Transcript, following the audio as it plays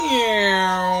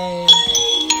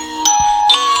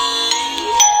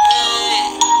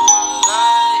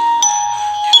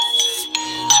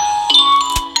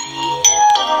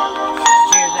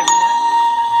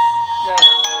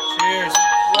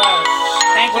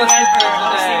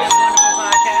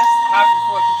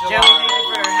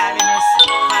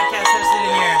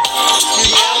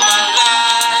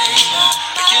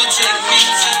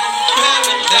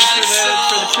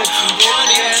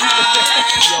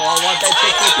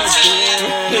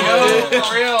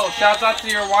for real. Shouts out to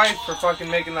your wife for fucking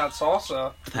making that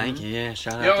salsa. Thank you, yeah.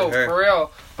 Shout out Yo, to her. for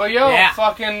real. But yo,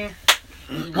 fucking...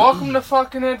 Welcome to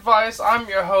fucking Advice. I'm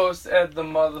your host, Ed the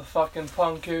motherfucking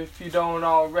Punk, if you don't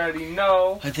already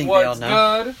know. I think what's they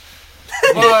all know. Good.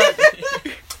 But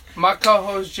my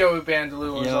co-host Joey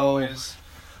Bandaloo, as always.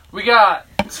 We got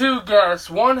two guests,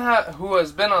 one who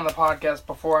has been on the podcast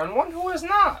before and one who has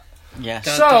not. Yeah.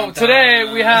 So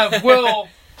today we have Will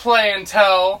Play and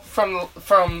Tell from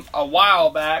a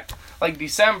while back, like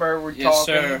December. We're talking.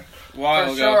 Sir. While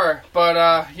For ago. sure.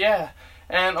 But yeah.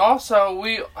 And also,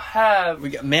 we have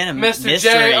Mr. Mystery.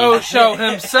 J.O. Show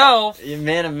himself.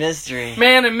 Man of Mystery.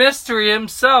 Man of Mystery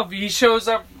himself. He shows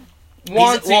up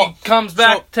once, he comes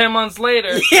back 10 months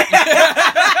later. So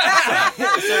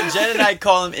Jen and I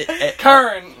call him...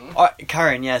 Curran.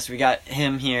 Curran, yes. We got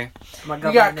him here. We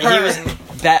got Curran. He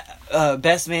was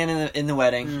best man in the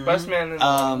wedding. Mm-hmm. Best man in the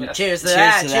wedding. Yes. Cheers to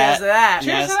that. Cheers to that.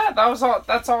 Cheers to that.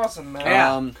 That's awesome, man.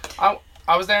 Yeah.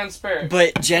 I was there in spirit.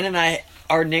 But Jen and I...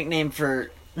 Our nickname for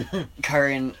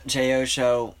Curran J.O.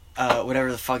 Show,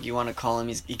 whatever the fuck you want to call him,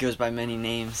 he goes by many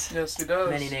names. Yes, he does.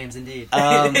 Many names, indeed.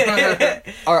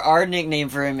 Our nickname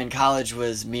for him in college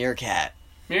was Meerkat.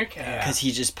 Meerkat. Because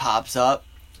he just pops up,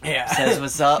 Yeah. says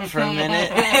what's up for a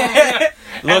minute,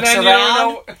 looks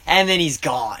around, and then he's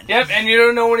gone. Yep, and you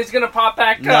don't know when he's gonna pop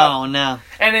back up. No.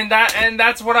 And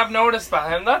that's what I've noticed about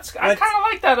him. I kind of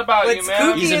like that about you,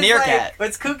 man. He's a meerkat.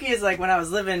 What's kooky is like when I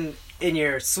was living in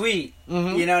your suite,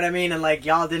 you know what I mean, and like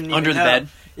y'all didn't even Under the know. bed.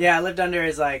 Yeah, I lived under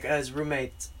his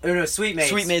roommate's, suite mate's.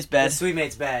 Suite mate's bed. His suite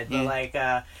mate's bed, but like.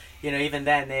 Even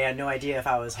then they had no idea if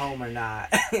I was home or not.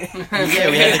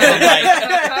 Yeah,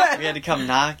 we had to come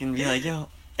knock and be like, yo.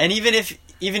 And even if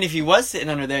he was sitting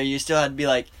under there, you still had to be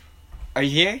like, are you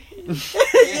here?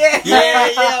 yeah,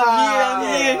 I'm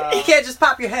here. You can't just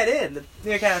pop your head in. The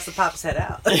meerkat has to pop his head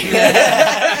out.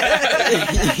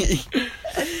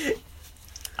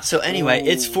 So anyway,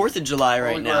 it's 4th of July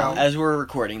right now, wow. as we're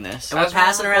recording this. And we're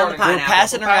passing around the pineapple. We're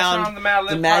passing around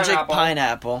the magic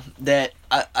pineapple that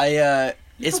I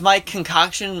it's my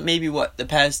concoction, maybe the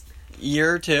past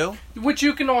year or two. Which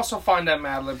you can also find at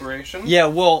Mad Liberation. Yeah,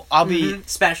 well, I'll be...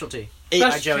 Specialty.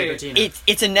 By Joey Bertino.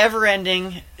 It's a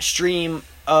never-ending stream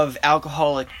of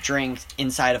alcoholic drinks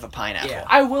inside of a pineapple. Yeah.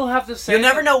 I will have to say... You'll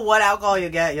never know what alcohol you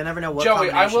get. You'll never know what Joey,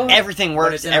 combination. Everything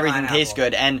works, everything tastes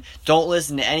good, and don't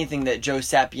listen to anything that Joe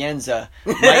Sapienza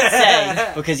might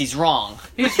say, because he's wrong.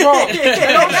 He's wrong.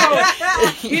 And also,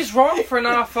 he's wrong for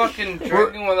not fucking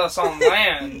drinking with us on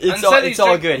land. It's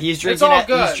all good. He's drinking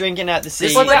at the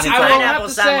sea. But I will have pineapple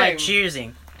to sound say- like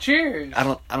cheersing. Cheers. I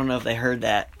don't know if they heard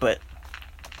that, but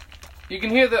You can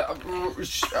hear the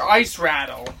ice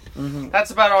rattle. Mm-hmm.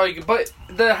 That's about all you can... But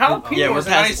the jalapeno was a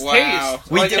nice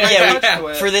taste. We Like, did, I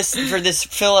touched it. for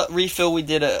this refill, we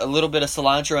did a little bit of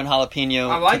cilantro and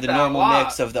jalapeno like to the that a normal lot.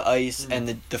 mix of the ice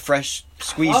and the fresh I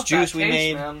squeezed love juice that we taste,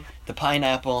 made, man. the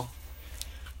pineapple,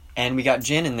 and we got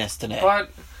gin in this today.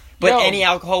 But Any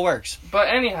alcohol works. But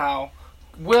anyhow,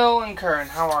 Will and Curran,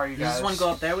 how are you guys? Does this one go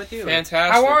up there with you?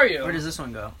 Fantastic. How are you? Where does this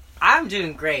one go? I'm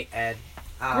doing great, Ed.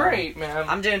 Great, man.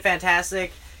 I'm doing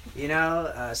fantastic.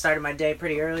 Started my day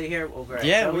pretty early here over at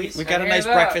Joey's. we got a I nice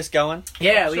hear that. breakfast going.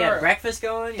 Yeah, we Sure. had breakfast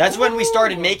going. That's when we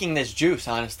started Ooh. making this juice,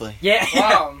 honestly. Yeah.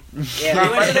 Wow. Yeah,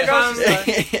 we went to the grocery store.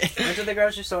 Mm-hmm. Went to the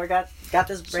grocery store. Got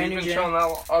this So brand you've new been gin. chilling that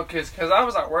long. Oh, because I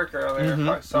was at work earlier,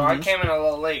 Mhm, so I came in a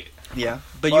little late. Yeah,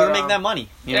 but you were making that money.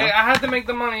 You know, Yeah, I had to make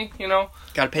the money,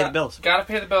 gotta pay the bills. Gotta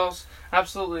pay the bills.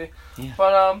 Absolutely. Yeah.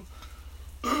 But,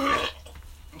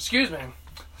 excuse me.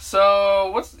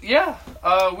 So, we're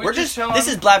just chilling. This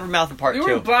is Blabbermouth part We 2.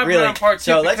 were Blabbermouth really. part 2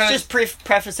 So let's because- just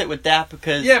preface it with that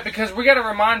because... Yeah, because we gotta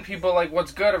remind people,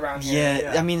 what's good around here.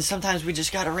 Yeah, I mean, sometimes we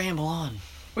just gotta ramble on.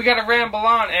 We gotta ramble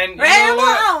on, and you know Ramble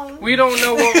what? on! We don't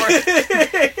know what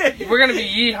we're gonna be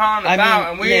yeehawing about,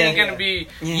 and we ain't gonna be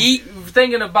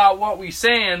thinking about what we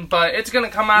saying, but it's gonna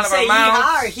come out of our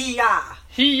mouths. He-ha.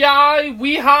 He-yi,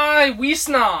 we-hi,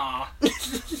 we-sna.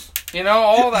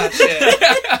 All that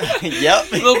shit.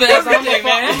 Yep. A little bit of everything,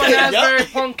 man. I'm an Asbury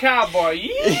Punk cowboy.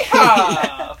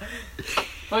 Yeehaw!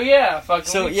 But yeah, fucking.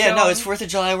 So we yeah, no, chilling. it's 4th of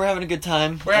July. We're having a good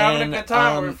time. We're having a good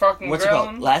time. We're fucking what's it grilling.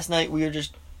 called? Last night we were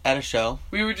just at a show.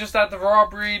 We were just at the Raw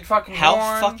Breed fucking How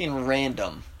Horn. fucking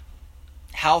random.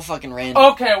 How fucking random.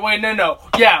 Okay, wait, no.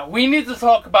 Yeah, we need to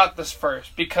talk about this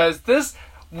first because this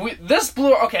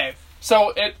blew. Okay,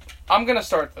 so I'm gonna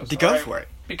start this. Go alright? for it.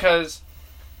 Because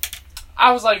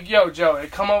I was like, yo, Joey,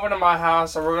 come over to my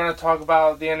house and we're going to talk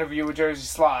about the interview with Jersey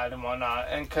Slide and whatnot.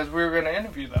 And because we were going to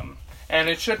interview them. And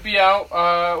it should be out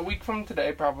a week from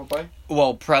today, probably.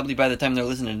 Well, probably by the time they're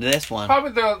listening to this one.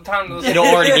 Probably the time to listen. It'll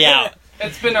already be out.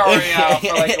 It's been already out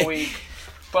for like a week.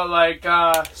 But like,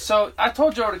 so I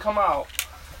told Joe to come out.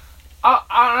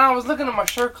 I was looking at my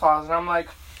shirt closet and I'm like,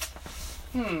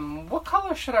 what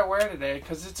color should I wear today?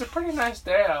 Because it's a pretty nice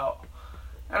day out.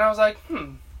 And I was like,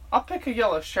 I'll pick a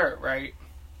yellow shirt, right?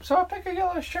 So I pick a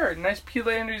yellow shirt. Nice P.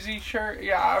 Landers-y shirt.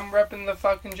 Yeah, I'm repping the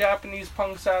fucking Japanese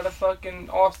punks out of fucking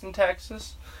Austin,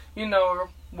 Texas. You know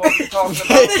what we're talking about.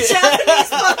 The Japanese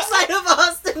punks out of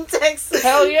Austin, Texas.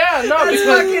 Hell yeah, no, That's because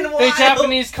fucking the wild.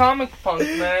 Japanese comic punk,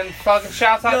 man. Fucking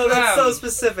shouts out No, to them. that's so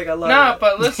specific. I love Nah, it.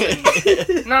 but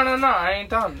listen. No, I ain't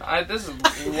done. This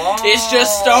is long. It's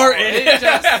just started. It's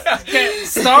just getting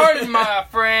started, my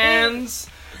friends.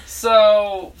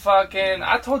 So, fucking,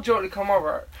 I told Joe to come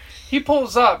over. He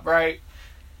pulls up, right?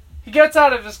 He gets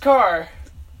out of his car.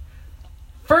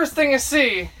 First thing I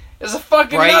see is a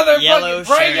fucking Bright another yellow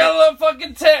fucking bright shirt. yellow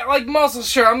fucking like muscle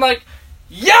shirt. I'm like,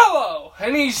 yellow!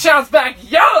 And he shouts back,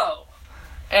 yellow!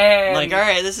 And Like,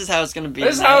 alright, this is how it's gonna be.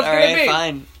 This is how it's gonna Alright, be.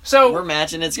 fine. so We're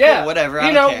matching. It's yeah, cool. Whatever. I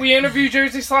You don't know, care. we interviewed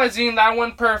Jersey Slide Zine. That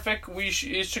went perfect. It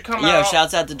should come out.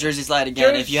 Shouts out to Jersey Slide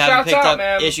again. Jersey, If you haven't shouts picked out, up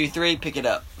man. issue 3, pick it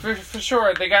up. For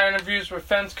sure. They got interviews with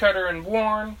Fence Cutter and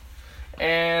Warren.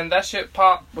 And that shit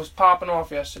was popping off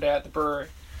yesterday at the brewery.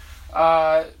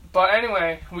 But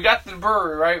anyway, we got to the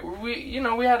brewery, right?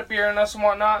 We had a beer in us and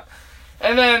whatnot.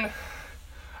 And then,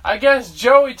 I guess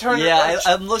Joey turned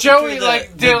I'm looking Joey, through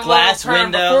like, the did a glass little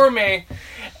turn window. before me.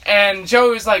 And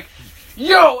Joey's like,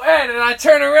 yo, Ed! And I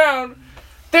turn around.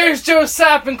 There's Joe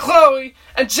Sapp and Chloe.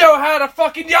 And Joe had a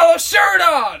fucking yellow shirt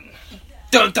on!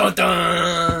 Dun dun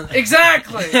dun.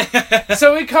 Exactly!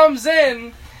 So he comes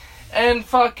in. And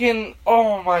fucking,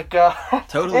 oh my god.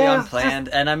 Totally unplanned.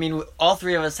 And I mean, all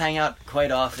three of us hang out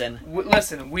quite often.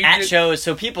 Listen, we At did, shows,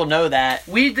 so people know that.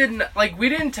 we didn't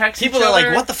text People each are other.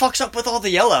 like, what the fuck's up with all the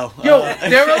yellow? Yo,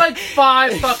 there were like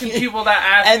 5 fucking people that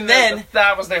asked And me then-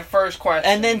 that was their first question.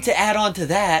 And then to add on to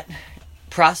that,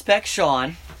 Prospect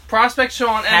Sean Prospect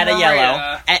Sean and had a Maria.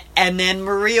 yellow. And then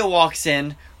Maria walks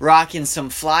in rocking some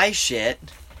fly shit.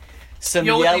 Some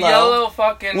Yo, with yellow. the yellow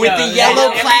fucking... With the yellow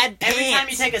every- plaid Every time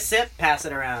you pants. take a sip, pass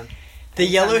it around. The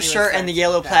yellow Anytime shirt you and the affect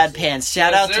yellow the plaid passage. pants.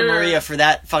 Shout Yes, out to sir. Maria for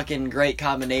that fucking great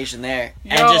combination there.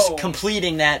 And Yo. just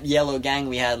completing that yellow gang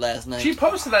we had last night. She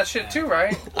posted that shit too,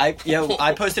 right? I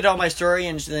posted it on my story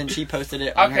and then she posted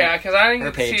it on Okay, her. because I didn't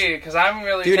her get to page. see it, because I haven't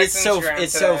really Dude, checked it's so Instagram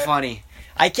so today. funny.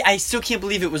 I still can't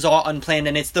believe it was all unplanned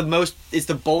and it's the boldest,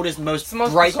 most It's the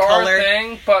most bright bizarre color.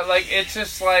 thing, but like, it's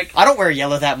just like... I don't wear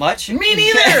yellow that much. Me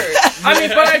neither. I mean,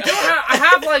 but I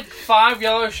have like 5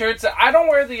 yellow shirts. I don't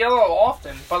wear the yellow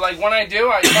often, but like when I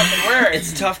do, I fucking wear it.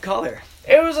 It's a tough color.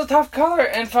 It was a tough color,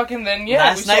 and fucking then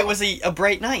Last night was a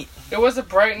bright night. it was a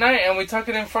bright night, and we took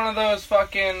it in front of those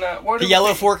fucking The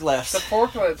yellow forklifts the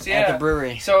forklifts, yeah, at the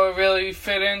brewery. So it really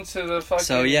fit into the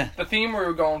fucking the theme we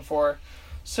were going for.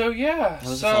 So yeah, That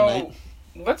was a fun night.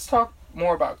 Let's talk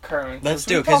more about current. Let's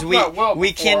do it because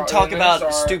we can talk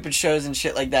about stupid shows and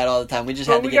shit like that all the time. We just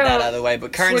But had to we get that gotta out of the way.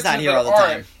 But Curran's not here all the art,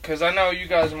 time. because I know you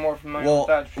guys are more familiar Well, with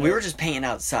that shit. we were just painting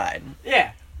outside.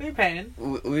 Yeah, we painted.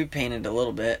 We painted a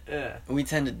little bit. Yeah. We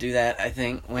tend to do that, I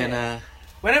think, when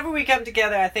Whenever we come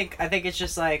together, I think it's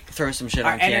just like throw some shit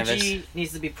our on canvas. energy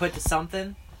needs to be put to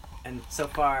something, and so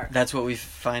far, That's what we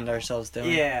find ourselves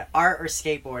doing. yeah, art or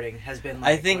skateboarding has been. Like,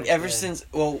 I think what it's ever been. since,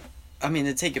 I mean,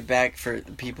 to take it back for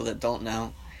the people that don't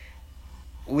know,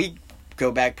 we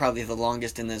go back probably the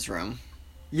longest in this room.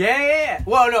 Yeah.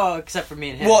 Well, no, except for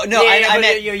me and him. Well, no, I but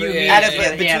meant you,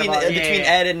 between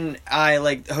Ed and I,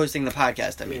 like hosting the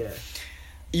podcast. I mean,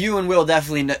 you and Will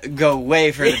definitely go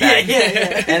way further back,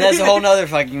 Yeah. and that's a whole nother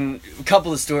fucking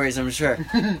couple of stories, I'm sure.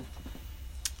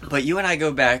 But you and I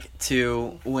go back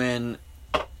to when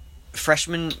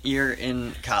freshman year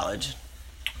in college.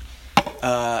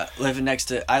 I lived next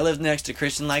to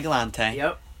Christian Lagalante.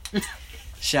 Yep.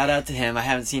 Shout out to him. I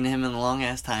haven't seen him in a long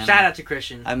ass time. Shout out to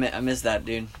Christian. I miss that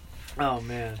dude. Oh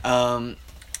man.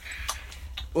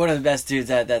 One of the best dudes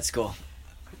at that school.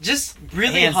 Just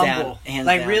really Hands humble. down, hands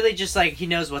like down. really, just like he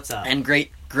knows what's up. And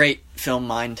great film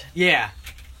mind. Yeah.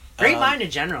 Great Um, mind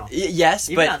in general. Yes,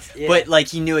 Even but outs- yeah. but like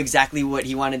he knew exactly what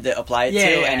he wanted to apply it Yeah,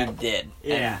 to, yeah, and yeah. he did.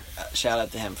 Yeah. And, shout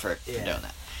out to him for Yeah. doing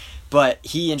that. But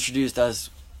he introduced us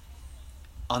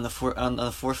on the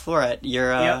fourth floor at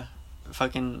your Yep.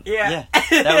 fucking Yeah.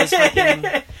 That was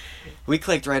fucking. We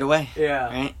clicked right away. Yeah.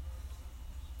 Right.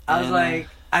 I was And, like,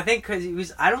 I think because he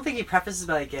was. I don't think he prefaced it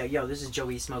by like, yo, this is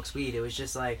Joey smokes weed. It was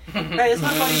just like, hey, this is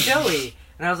my buddy Joey,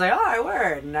 and I was like, all right,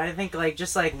 word. And I think like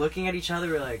just like looking at each other,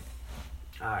 we're like,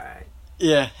 all right.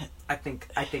 Yeah. I think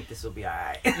this will be all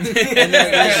right. And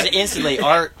then just instantly,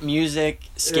 art, music,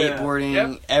 skateboarding,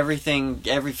 Yep. everything,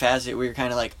 every facet, we were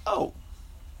kind of like, oh,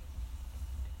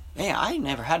 Man, I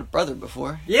never had a brother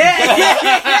before. Like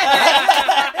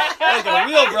a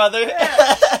real brother.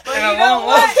 And a long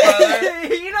lost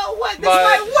brother. You know what? This But-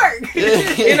 might work.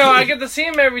 You know, I get to see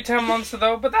him every 10 months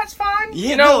though, but that's fine. Yeah,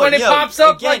 you know, no, when it yo, pops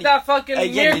up again- like that fucking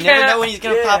Again, you meerkat. never know when he's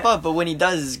gonna Yeah. pop up, but when he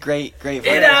does, it's great for It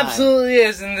every time. absolutely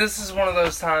is, and this is one of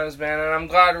those times, man. And I'm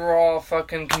glad we're all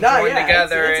fucking No, joined yeah,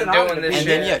 together it's and an honor doing to this be And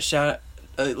shit. then yeah, shout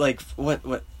out, like what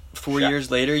 4 Shout- years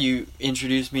later, you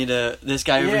introduced me to this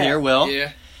guy over Yeah. here, Will. Yeah,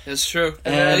 that's true.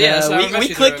 And yeah, so I met we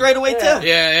you clicked through right away Yeah. too.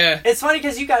 Yeah. It's funny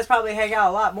because you guys probably hang out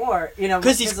a lot more, you know.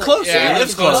 Because he's like- closer. Yeah, he he lives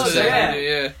lives closer. closer yeah. than you do,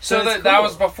 yeah. So So that it's that cool.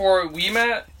 was before we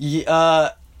met. Yeah,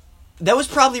 that was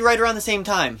probably right around the same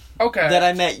time Okay. that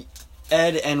I met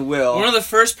Ed and Will. One of the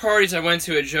first parties I went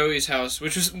to at Joey's house,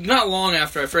 which was not long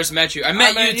after I first met you. I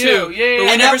met you too. Yeah, But we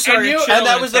yeah, never and started you- chilling. and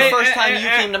that was the Hey, first and- time and- you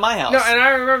and- came to my house. No, and I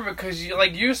remember because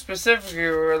you specifically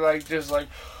were like just like,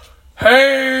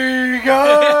 hey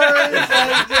guys,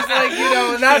 like, just like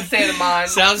in that state of mind.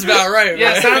 Sounds about right,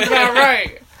 Yeah, right? sounds about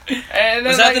right. And then,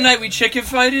 Was that like, the night we chicken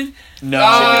fighted? no,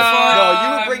 Uh, no,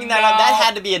 you were bringing that up. no. That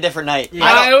had to be a different night. Yeah.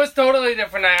 I It was totally a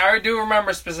different night. I do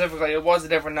remember specifically. It was a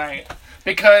different night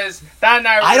because that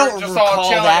night I we don't were just all recall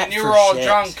chilling that and you for were all shit.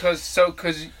 drunk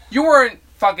because you weren't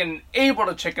fucking able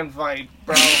to chicken fight,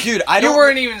 bro. Dude, I You don't.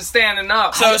 weren't even standing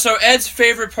up. So Ed's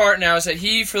favorite part now is that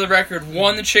he, for the record,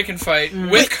 won the chicken fight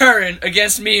with Curran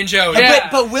against me and Joey. Yeah.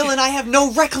 But Will and I have no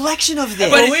recollection of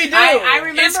this. But we do. I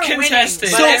remember It's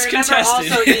contested. winning, but I It's remember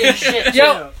contested. also eating shit too.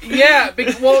 Yo, yeah,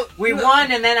 well, We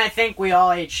won, and then I think we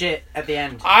all ate shit at the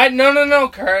end. no,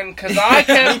 Karen, because I we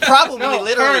kept. probably No,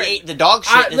 literally Kurt, ate the dog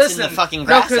shit that's in the fucking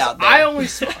grass out there. I only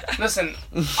listen.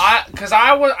 I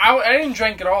didn't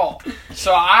drink at all,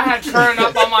 so I had Karen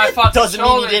up on my fucking Doesn't mean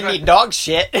you shoulders, didn't but eat dog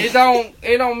shit. It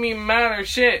don't mean matter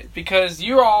shit because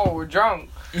you all were drunk.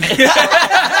 So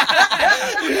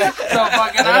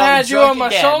fucking, And I I'm had you on drunk my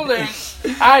again. shoulders.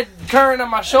 I had Karen on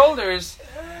my shoulders.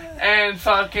 And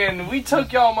fucking, we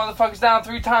took y'all motherfuckers down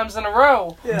 3 times in a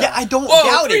row. Yeah, I don't Whoa,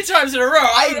 doubt 3 it. times in a row.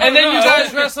 And then you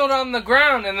guys wrestled on the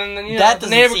ground, and then That the doesn't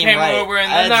neighbor seem came right. over,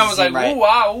 and That then that was doesn't like, seem ooh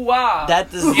ah, ooh ah.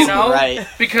 That doesn't You seem know? right.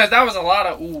 Because that was a lot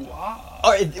of ooh ah.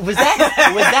 Or was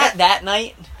that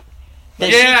night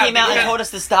that Yeah, she came out and because- told us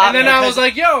to stop? And then I because- was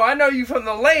like, yo, I know you from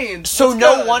the lanes. so What's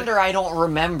no good? wonder I don't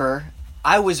remember.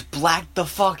 I was blacked the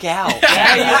fuck out.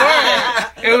 Yeah,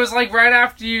 you were. It was like right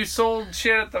after you sold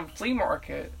shit at the flea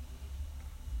market.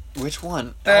 Which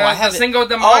one? The haven't- Cinco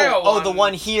de Mayo Oh, the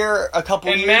one here a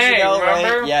couple In years May, ago,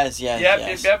 remember? right? Yes. Yep.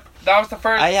 That was the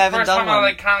first. I haven't first done time I one.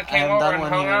 like kind I of came haven't over done and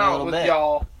one hung here in a out little with bit.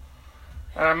 y'all.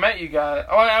 And I met you guys.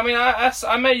 Oh, I mean,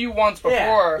 I met you once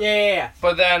before, Yeah.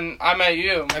 but then I met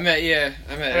you. I met I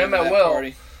at met that Will.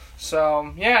 party.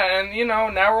 So yeah, and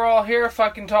now we're all here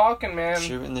fucking talking, man.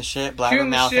 Shooting the shit, Shooting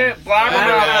the blabbermouthing. shit,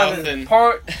 blabbermouthing. Blabbermouthing.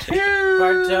 Part 2.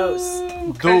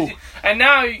 Bartos. 'Cause and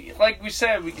now, like we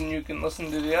said, you can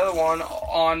listen to the other one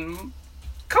on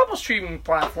a couple streaming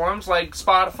platforms like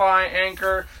Spotify,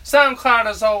 Anchor, SoundCloud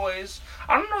as always.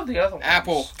 I don't know the other ones.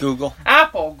 Apple. Google.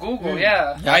 Google,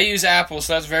 yeah. Yeah. I use Apple,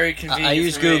 so that's very convenient. I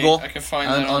use for me. Google I can find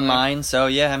on that on there. mine. So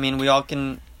yeah, I mean, we all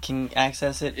can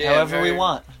access it Yeah, however we very-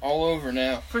 want all over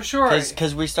now. For sure.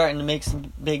 because we're starting to make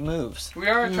some big moves. We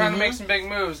are trying to make some big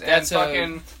moves. That's and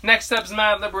fucking next step's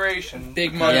Mad Liberation.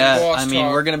 Big money. Yeah, boss I mean,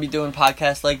 talk. we're gonna be doing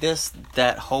podcasts like this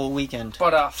that whole weekend.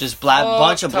 But a Just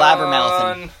bunch of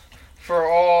blabbermouthing. for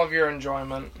all of your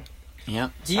enjoyment.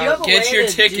 Yep. Do you have a Get way your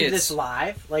to do tickets. this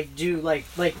live? Like, do like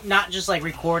not just like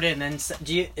record it and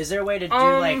then is there a way to do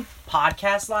Um, like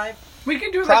podcast live? We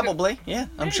could do like Probably, yeah.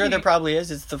 I'm sure Maybe. there probably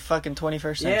is. It's the fucking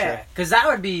 21st century. Yeah, because that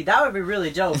would be really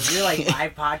dope. If you're like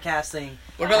live podcasting.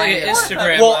 What about like an Yeah.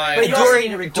 Instagram Well, live? But you also need to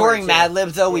during record during it, too. Mad Lib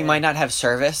though, we Yeah. might not have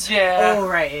service. Yeah. Oh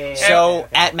right, yeah. So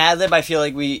okay. at Mad Lib, I feel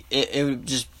like it would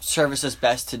just service us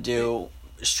best to do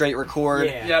straight record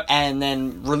Yeah. Yep. and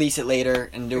then release it later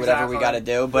and do whatever we Exactly. got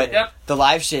to do. But Yep. the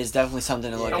live shit is definitely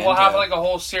something to look And into. we'll have like a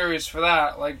whole series for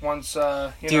that. Like once, Dude,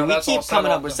 we that's all keep set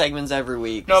coming up with segments every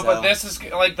week. No, so. but this is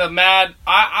like the Mad.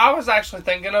 I was actually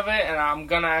thinking of it, and I'm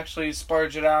gonna actually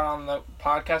splurge it out on the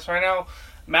podcast right now.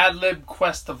 Mad Lib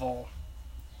Questival.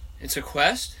 It's a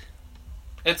quest?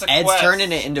 It's a Ed's quest.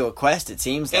 turning it into a quest. It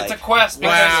seems like. It's a quest.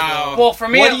 Because, Wow. Well, for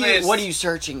me What at are you least. What are you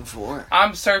searching for?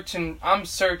 I'm searching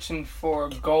for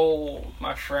gold,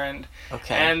 my friend.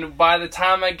 Okay, And by the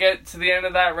time I get to the end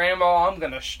of that rainbow, I'm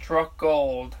gonna struck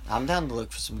gold. I'm down to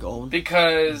look for some gold.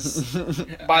 Because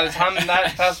by the time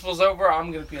that festival's over,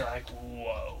 I'm gonna be like,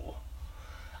 whoa.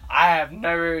 I have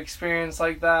never experienced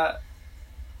like that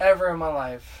ever in my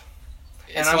life.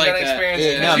 and It's I'm like gonna that. experience Yeah,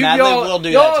 it. no, You- Mad Lib will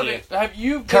do that to you. Have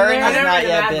you been Curran there? has never not been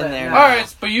yet Mad been Lib, there. no. All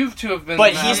right, but you two have been. But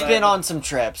to Mad he's Lib. been on some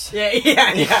trips. Yeah.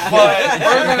 But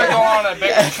we're gonna go on a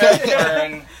bigger trip,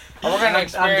 Curran. And we're gonna I'm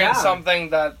experience down. something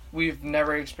that we've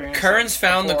never experienced. Curran's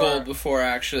found the before. gold before,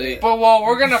 actually. But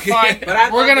we're gonna find. But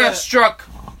I'd we're love gonna to- struck.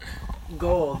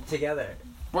 Gold together.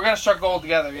 We're gonna struck gold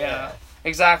together. Yeah,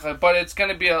 exactly. But it's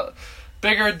gonna be a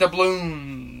bigger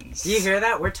doubloons. Do you hear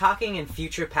that? We're talking in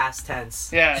future past tense.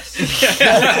 Yes,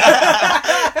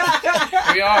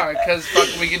 we are because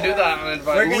we can do that on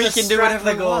advice. We're gonna We can do strike whatever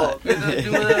the we gold. want. We can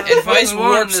do whatever Advice we want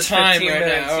in warps this time 15 right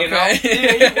minutes, now, you know? okay?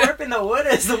 Dude, you warping the wood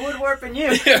is the wood warping you.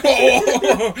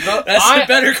 Whoa, that's I- a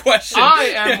better question. I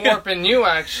am warping you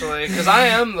actually because I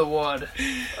am the wood.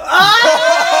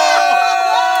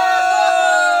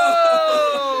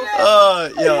 Oh,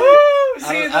 yo.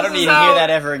 See, I don't need to hear that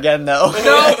ever again, though.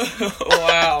 No.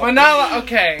 Wow. But now,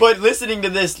 okay. But listening to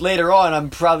this later on, I'm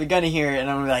probably gonna hear it, and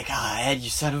I'm gonna be like, Ed, you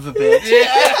son of a bitch.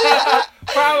 Yeah,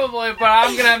 probably, but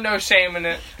I'm gonna have no shame in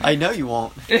it I know you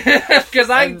won't. because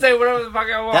I can say whatever the fuck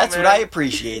I want. That's man. what I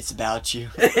appreciate about you.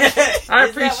 I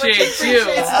appreciate you.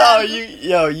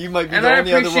 Oh, you might be And the I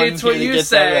only other one appreciate what here that you gets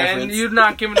that say, and reference. you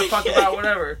not giving a fuck about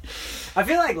whatever. I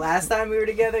feel like last time we were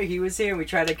together, he was here and we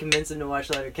tried to convince him to watch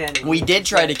Letterkenny. We did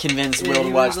try to convince Yeah, Will he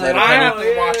to watch was like, I have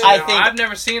Letterkenny. to watch it. I now. think- I've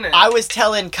never seen it. I was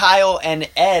telling Kyle and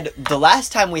Ed the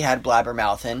last time we had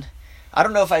Blabbermouth in. I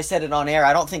don't know if I said it on air.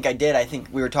 I don't think I did. I think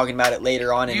we were talking about it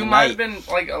later on in you the might night. have been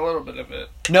like a little bit of it.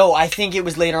 No, I think it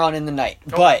was later on in the night.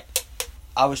 Okay. But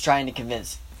I was trying to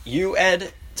convince you,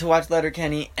 Ed, to watch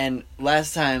Letterkenny, and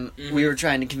last time we were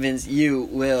trying to convince you,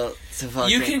 Will, to fucking...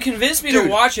 You can convince me Dude. to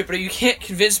watch it, but you can't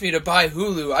convince me to buy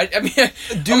Hulu. I mean,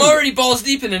 Dude. I'm already balls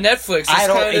deep into Netflix.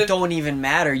 It's It don't even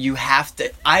matter. You have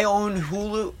to... I own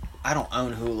Hulu. I don't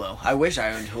own Hulu. I wish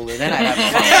I owned Hulu. Then I'd have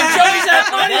Joey's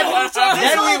had money the whole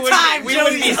time. Then we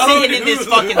would be sitting in this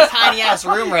fucking tiny ass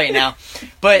room right now.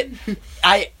 But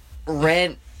I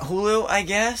rent Hulu, I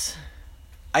guess.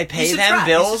 I pay You them subscribe.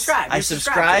 You bills. subscribe. I You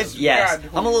subscribe. subscribe. Yes, Yeah,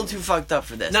 I'm a little too fucked up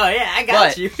for this. No, yeah, I got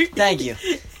But you. thank you. Are See,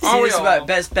 we this is all? about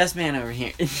best man over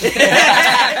here. Need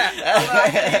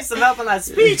some help on that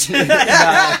speech.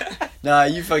 Nah,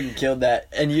 you fucking killed that,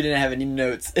 and you didn't have any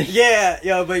notes. Yeah,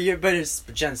 yo, but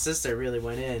Jen's sister really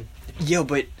went in. Yo,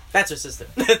 but That's her sister.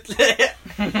 But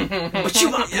you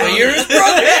want Well, you're his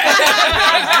brother.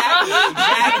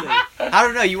 exactly. I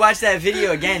don't know. You watched that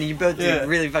video again, and you both did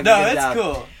really fucking No, good that's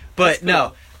job. cool. But That's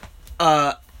no,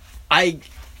 I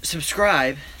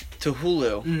subscribe to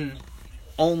Hulu Mm.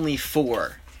 only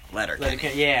for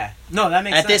Letterkenny. Yeah. No, that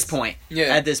makes At sense. this point, Yeah.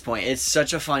 at this point, it's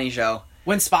such a funny show.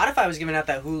 When Spotify was giving out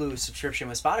that Hulu subscription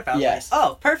with Spotify, I was Yes. like,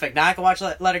 oh, perfect. Now I can watch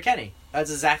Letterkenny.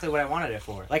 That's exactly what I wanted it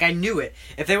for. Like, I knew it.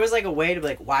 If there was, like, a way to be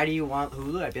like, why do you want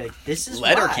Hulu? I'd be like, this is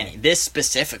Letterkenny, this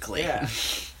specifically. Yeah.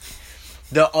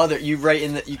 The other, you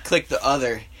click the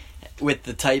other with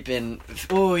the type in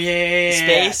Oh, yeah.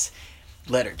 space.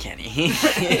 Letterkenny.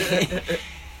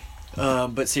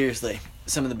 But seriously,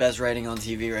 some of the best writing on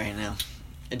TV right now.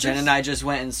 Jen and I just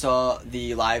went and saw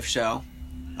the live show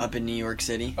up in New York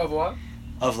City Of what?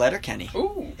 of Letterkenny.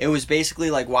 Ooh. It was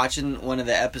basically like watching one of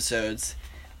the episodes,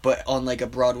 but on like a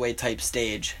Broadway type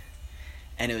stage,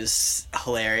 and it was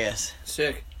hilarious.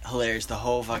 Sick. Hilarious the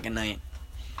whole fucking night.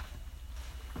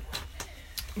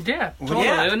 Yeah, Well, totally.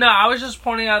 yeah. No, I was just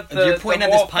pointing out the You're pointing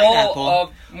the at this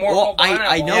pineapple. More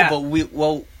I know, Yeah. but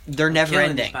they're never Killing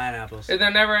ending. these pineapples. They're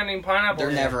never ending pineapple.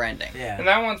 They're never ending. Yeah. And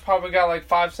that one's probably got like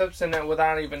 5 sips in it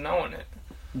without even knowing it.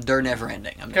 They're never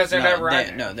ending. I mean, 'Cause they're never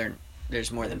ending. No,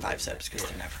 there's more than 5 sips because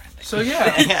they're never ending. So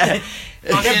yeah. The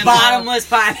Fucking, bottomless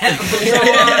pineapple.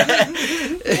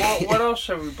 what else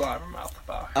should we blabbermouth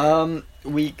about?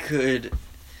 We could.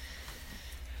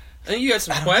 I think you had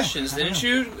some questions, didn't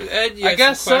you, Ed? You I had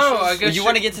guess some so. questions? I guess You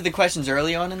want to get to the questions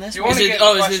early on in this? You one? wanna Is get it,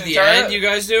 is it questions the early? end? You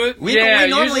guys do it? We Yeah,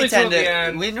 normally usually tend till to. the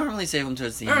end. We normally save them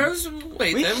towards the All right, end. let's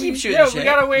wait. We then. keep shooting Yeah, shit. we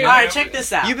gotta wait. Alright, check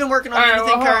this out. You've been working on Alright,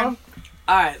 anything, well, hold Karen?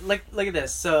 on. Alright, look at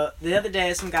this. So, the other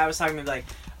day, some guy was talking to me like,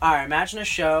 alright, imagine a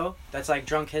show that's like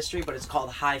Drunk History, but it's called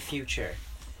High Future.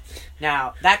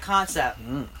 Now, that concept,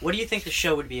 what do you think the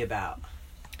show would be about?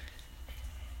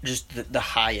 Just the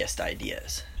highest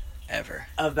ideas ever.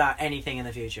 About anything in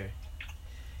the future?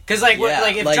 Because, like, Yeah,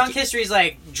 if like- Drunk History is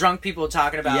like drunk people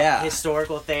talking about Yeah.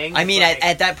 historical things. I mean, like,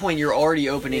 at that point, you're already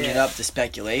opening it Yeah. up to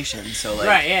speculation. So, like,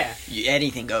 right, yeah.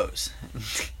 anything goes.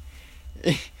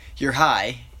 You're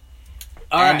high,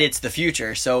 All and right. it's the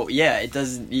future. So, yeah, it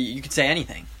doesn't. You could say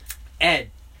anything. Ed,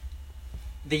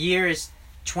 the year is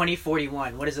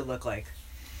 2041. What does it look like?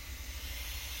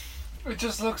 It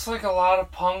just looks like a lot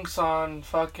of punks on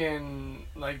fucking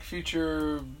like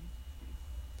future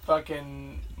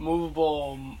fucking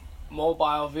movable,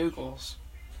 mobile vehicles.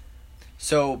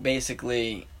 So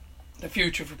basically, The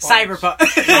future for punks. Cyberpunk.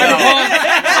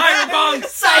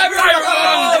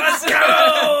 Cyberpunk! Let's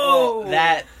go!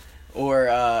 that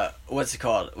or what's it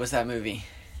called? What's that movie?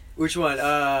 Which one?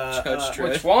 Judge Dredd.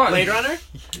 Which one? Blade Runner?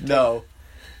 No.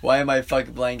 Why am I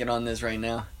fucking blanking on this right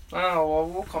now? Oh, well,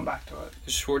 we'll come back to it.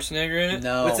 Is Schwarzenegger in it?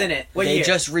 No. What's in it? What they year?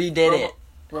 just redid it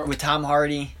Ro- with Tom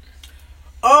Hardy.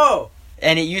 Oh!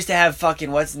 And it used to have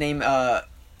fucking what's his name? God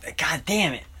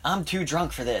damn it! I'm too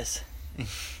drunk for this.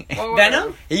 Well,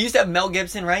 Venom? It used to have Mel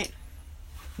Gibson, right?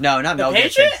 No, not The Mel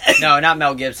Patriot? Gibson. No, not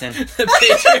Mel Gibson. Who The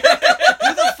Patriot.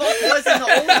 the fuck was in the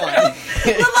old one?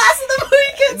 The Last of the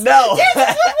Mohicans! No.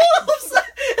 Dances with Wolves!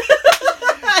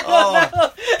 Oh,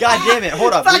 God damn it!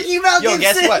 Hold up. Fuck you, Mel Yo,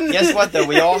 guess Gibson. what? Guess what? Though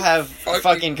we all have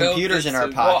fucking Mel computers in our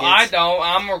Gibson. Well, I pockets. don't.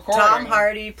 I'm recording. Tom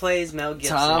Hardy plays Mel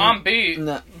Gibson. I'm beat.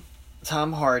 No,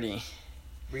 Tom Hardy.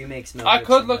 Remakes Mel I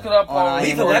Gibson. could look it up On on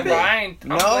Lethal Lethal Weapon? Weapon.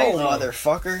 No,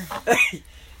 motherfucker.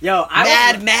 Yo, I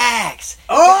Mad was... Max.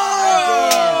 Oh!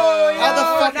 God damn. How the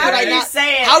fuck now could I that you not-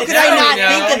 say it. how could I There not we go.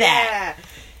 think of that?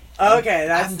 Yeah. Okay, I'm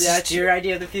that's just- your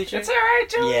idea of the future? It's alright,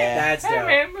 Joey. Yeah. That's Hey, dope.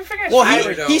 man, we figured Well, I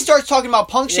shit. would- he starts talking about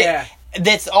punk shit Yeah,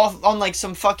 that's off on like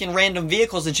some fucking random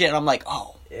vehicles and shit, and I'm like,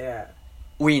 oh, yeah.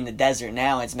 we in the desert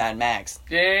now. It's Mad Max.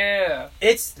 Yeah.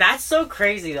 That's so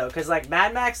crazy though, because like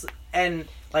Mad Max and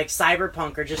like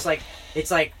Cyberpunk are just like, it's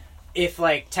like if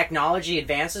like technology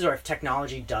advances or if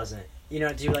technology doesn't. You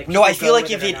know, do like No, I people feel go like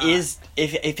with if or it not? is,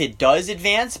 if it does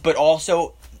advance, but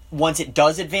also once it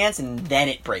does advance and then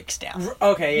it breaks down.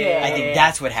 Okay, yeah. I think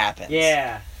that's what happens.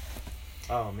 Yeah.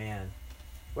 Oh man,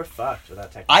 we're fucked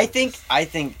without technology. I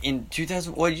think in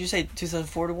 2000, what did you say,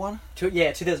 2004 to 1?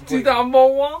 2004.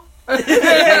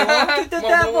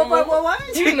 2001?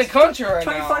 What? You in the country right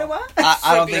now. 2041?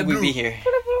 I don't think we'd be here.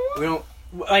 We don't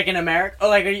like in America. Oh,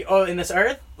 like are you? Oh, in this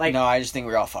Earth? Like No, I just think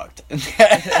we're all fucked.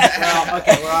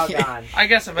 we're all gone. I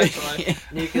guess eventually.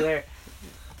 Nuclear.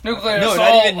 Nuclear No, assault.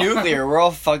 not even nuclear. We're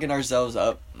all fucking ourselves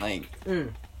up. Like,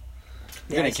 Mm.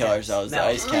 we're gonna kill ourselves. The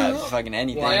ice caps, fucking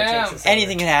anything. Yeah.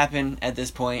 Anything can happen at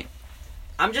this point.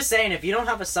 I'm just saying, if you don't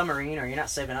have a submarine or you're not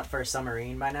saving up for a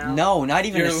submarine by now, No, not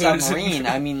even You're a losing. submarine.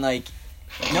 I mean, like,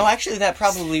 no, actually, that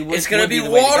probably would. It's gonna would be the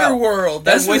way to Water go. World.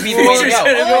 That That's would what be the the way to future's go.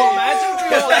 gonna be. Oh, imagine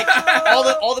Because like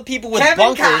all the people with Kevin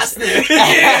bunkers. Costner.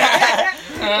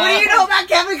 What do you know about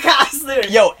Kevin Costner?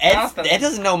 Yo, Ed Nothing.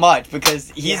 doesn't know much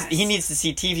because Yes. he needs to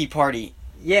see TV Party.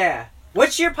 Yeah.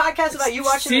 What's your podcast about? You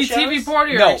watching the See shows? TV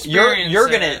party or No, experience you're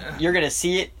it? gonna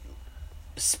see it,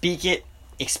 speak it,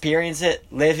 experience it,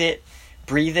 live it,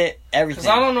 breathe it, everything.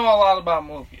 Because I don't know a lot about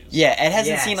movies. Yeah, Ed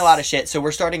hasn't Yes. seen a lot of shit, so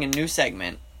we're starting a new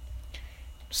segment.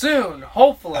 Soon,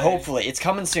 hopefully. Hopefully, it's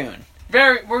coming soon.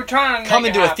 We're trying to make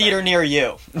Coming it to a happen. theater near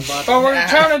you. But we're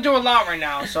trying to do a lot right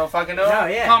now, so if I can do it, No,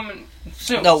 yeah. come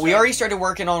soon. No, we soon. already started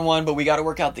working on one, but we got to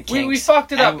work out the kinks. We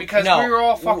fucked it up And- because no, we were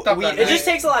all fucked up. we- that It just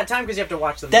night. takes a lot of time because you have to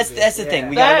watch the movie. That's the thing.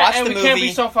 We that, gotta watch and the we movie. can't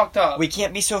be so fucked up. We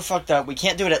can't be so fucked up. We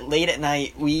can't do it late at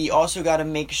night. We also got to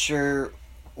make sure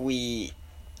we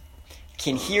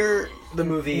can hear the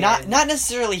movie. not and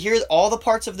necessarily hear all the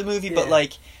parts of the movie, but Yeah.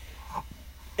 like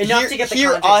enough hear, to get the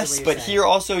hear context of us, what you're but saying. hear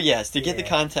also to get the Yeah.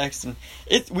 context. And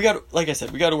we got, like I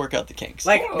said, we got to work out the kinks.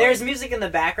 Like, Totally. there's music in the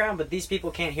background, but these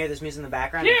people can't hear this music in the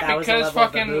background. Yeah, if that was the because level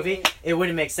of the fucking- movie, it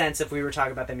wouldn't make sense if we were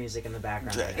talking about the music in the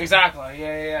background. right now. Exactly.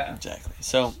 Yeah. Exactly.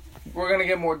 So We're gonna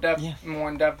get more depth, Yeah. more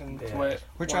in depth into Yeah. it.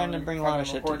 we're trying to when bring a we lot of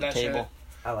fucking shit to record the that table.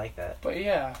 I like that. But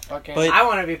yeah, fucking. But- I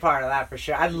want to be part of that for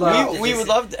sure. I'd love. We would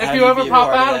love to. if have you ever be a pop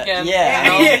part of out that. again, yeah, you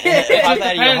know, Yeah. it pop just out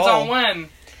of your depends hole. on when.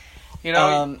 You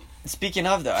know, Speaking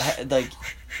of though, like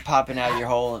popping out of your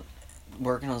hole and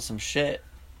working on some shit.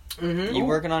 Mm-hmm. You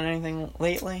working on anything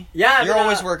lately? Yeah, I've You're been,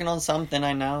 always working on something.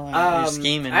 I know. You're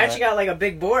scheming. I actually but- got like a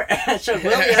big board. I showed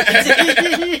Will the other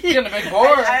day. you getting a big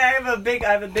board. I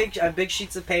have big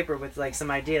sheets of paper with like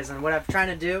some ideas, and what I'm trying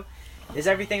to do is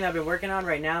everything that I've been working on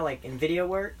right now, like in video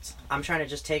works. I'm trying to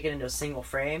just take it into a single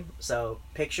frame, so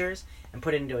pictures, and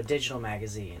put it into a digital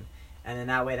magazine, and then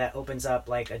that way that opens up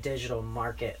like a digital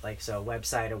market, like so a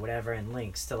website or whatever, and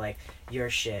links to like your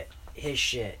shit, his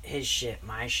shit,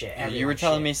 my shit. You were everyone's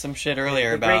telling shit. me some shit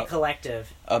earlier the Great about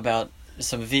Collective.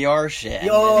 some VR shit.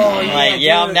 Yo, I'm yeah, like,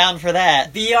 yeah, I'm dude. down for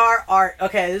that. VR art.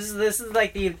 Okay, this is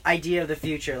like the idea of the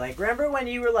future. Like, remember when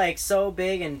you were like so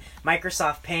big in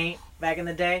Microsoft Paint back in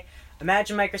the day?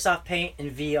 Imagine Microsoft Paint in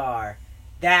VR.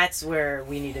 That's where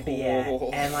we need to be at.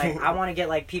 Oh. And like, I want to get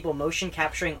like people motion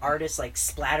capturing artists, like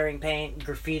splattering paint,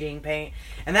 graffitiing paint,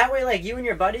 and that way, like you and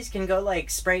your buddies can go like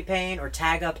spray paint or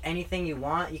tag up anything you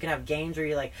want. You can have games where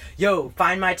you're like, "Yo,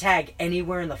 find my tag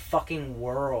anywhere in the fucking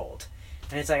world."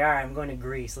 And it's like, all right, I'm going to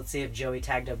Greece. Let's see if Joey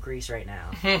tagged up Greece right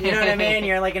now. You know what I mean?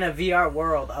 You're like in a VR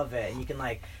world of it. You can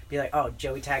like be like, oh,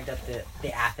 Joey tagged up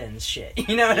the Athens shit.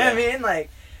 You know what I mean? Like,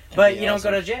 but you don't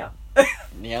go to jail.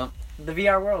 Yeah. The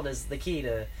VR world is the key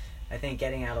to, I think,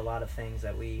 getting out a lot of things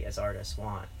that we as artists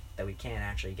want that we can't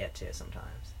actually get to sometimes.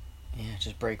 Yeah,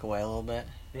 just break away a little bit.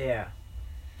 Yeah.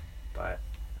 But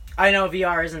I know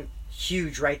VR isn't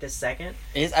huge right this second.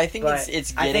 I think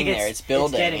it's getting there. It's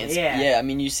building. Yeah, I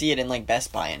mean, you see it in like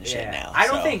Best Buy and shit now. I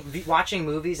don't think watching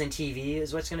movies and TV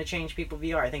is what's going to change people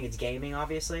VR. I think it's gaming,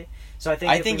 obviously. So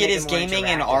I think it is gaming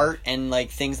and art and like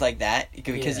things like that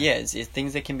because it's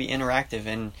things that can be interactive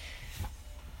and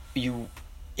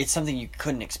it's something you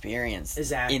couldn't experience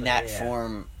in that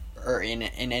form or in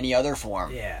any other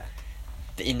form. Yeah.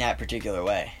 In that particular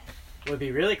way. What would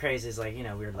be really crazy is like, you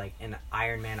know, we were like in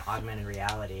Iron Man augmented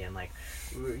reality and like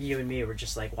you and me were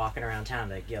just like walking around town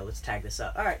like, yo, let's tag this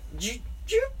up. All right.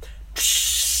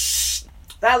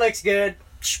 That looks good.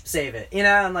 Save it. You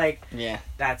know, and like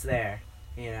that's there.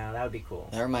 You know, that would be cool.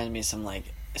 That reminds me of some like,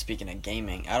 speaking of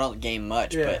gaming, I don't game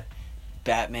much, but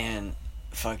Batman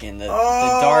fucking the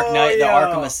Dark Knight,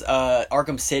 the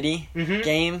Arkham City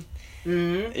game.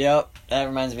 Mm-hmm. Yep, that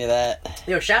reminds me of that.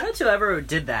 Yo, shout out to whoever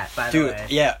did that, by the way.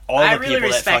 Dude, yeah, all the people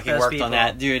that fucking worked on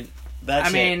that. Dude, I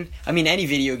mean, any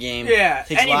video game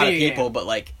takes a lot of people, but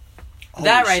like,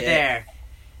 that right there,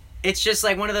 it's just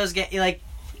like one of those games, like,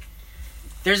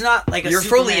 there's not like a You're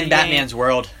fully in Batman's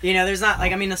world. You know, there's not,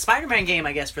 like, I mean, the Spider-Man game,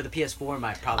 I guess, for the PS4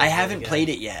 might probably I haven't played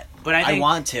it yet, but I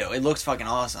want to. It looks fucking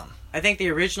awesome. I think the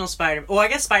original I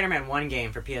guess Spider-Man 1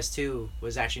 game for PS2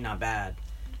 was actually not bad.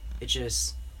 It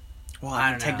just... Well,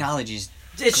 I mean, technology's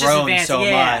grown so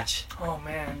much. Oh,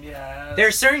 man, yeah. There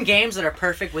are certain games that are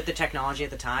perfect with the technology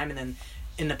at the time, and then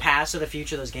in the past or the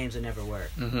future, those games would never work.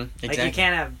 Mm-hmm, exactly. Like, you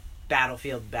can't have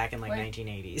Battlefield back in, like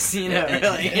 1980s, you know,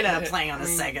 really, you know, playing on a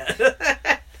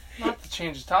Sega. Not to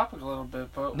change the topic a little bit,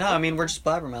 but... No, I mean, we're just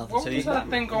blabbermouthing. What was that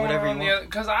thing going on?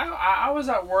 Because I was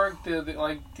at work the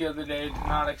other day to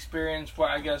not experience what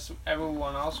I guess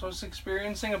everyone else was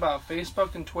experiencing about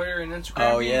Facebook and Twitter and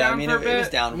Instagram being down for a bit. It was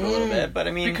down for a little bit, but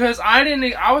I mean... Because I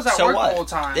was at work the whole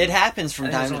time. It happens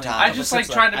from time to time. I just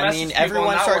tried to message people.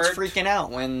 Everyone starts freaking out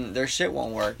when their shit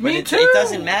won't work. But Me too! It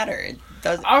doesn't matter. It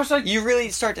doesn't... I was like... You really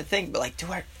start to think, but like,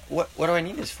 what do I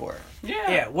need this for?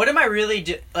 Yeah, what am I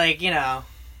really like, you know...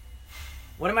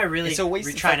 What am I really it's a waste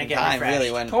of trying to get time,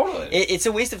 refreshed? really. Totally. It's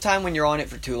a waste of time when you're on it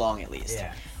for too long, at least.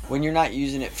 Yeah. When you're not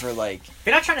using it for, like... If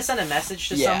you're not trying to send a message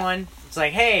to someone, it's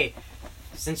like, hey,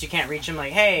 since you can't reach them,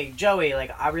 like, hey, Joey,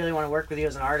 like, I really want to work with you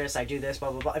as an artist, I do this,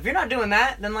 blah, blah, blah. If you're not doing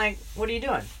that, then, like, what are you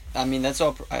doing? I mean, that's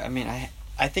all... I mean,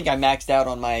 I think I maxed out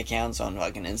on my accounts on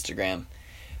fucking Instagram.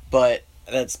 But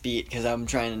that's beat, because I'm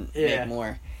trying to make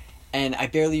more. And I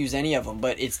barely use any of them,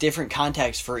 but it's different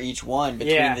context for each one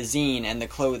between the zine and the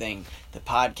clothing, the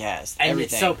podcast, and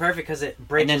everything. It's so perfect because it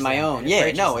bridges. And then my own.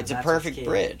 It's a perfect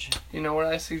bridge. You know what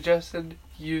I suggested?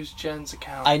 Use Jen's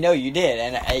account. I know you did,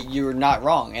 and you were not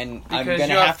wrong. And because I'm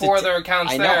gonna you have 4 other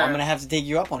accounts there. I know. I'm gonna have to take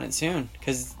you up on it soon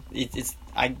because it's.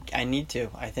 I need to.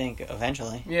 I think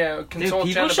eventually. Yeah, consult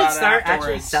Dude, Jen people should about start it afterwards.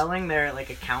 actually selling their like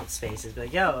account spaces. Be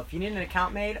like, yo, if you need an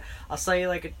account made, I'll sell you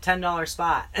like a $10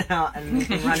 spot, and you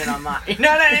can run it online. You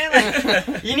know what I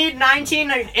mean? Like, you need 19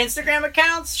 Instagram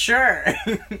accounts? Sure.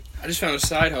 I just found a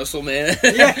side hustle, man. Oh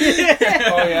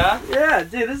yeah? Yeah,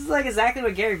 dude, this is like exactly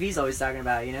what Gary Vee's always talking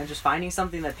about. You know, just finding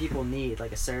something that people need,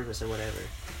 like a service or whatever.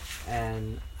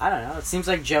 And I don't know. It seems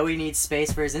like Joey needs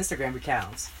space for his Instagram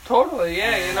accounts. Totally,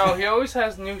 yeah. You know, he always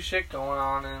has new shit going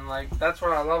on, and like that's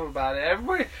what I love about it.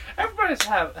 Everybody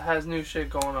has new shit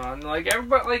going on. Like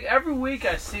every week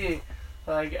I see,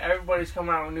 like everybody's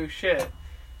coming out with new shit,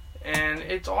 and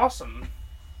it's awesome.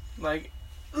 Like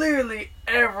literally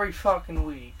every fucking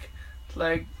week.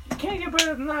 Like you can't get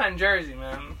better than that in Jersey,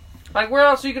 man. Like where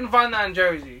else you can find that in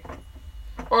Jersey?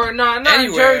 Or not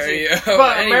anywhere, Jersey, yeah.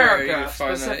 but Anywhere America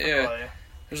specifically. That, yeah.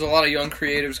 There's a lot of young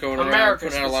creatives going around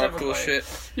putting out a lot of cool shit.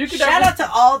 Shout out to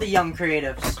all the young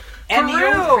creatives and the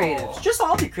old creatives. Just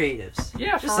all the creatives.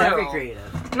 Yeah, just for every real.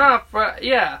 creative. No,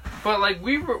 but like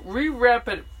we rep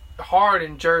it hard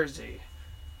in Jersey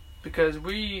because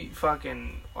we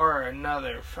fucking are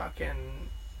another fucking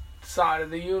side of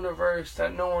the universe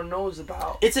that no one knows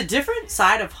about. It's a different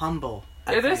side of humble.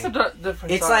 It is a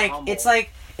different. It's side like of humble. it's like.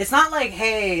 It's not like,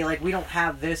 hey, like, we don't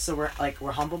have this, so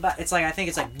we're humble about it. It's like, I think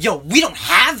it's like, yo, we don't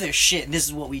have this shit, and this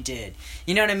is what we did.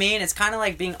 You know what I mean? It's kind of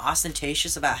like being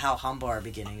ostentatious about how humble our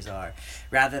beginnings are,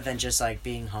 rather than just, like,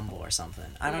 being humble or something.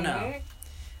 I don't know.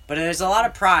 But there's a lot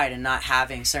of pride in not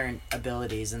having certain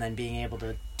abilities and then being able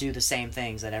to do the same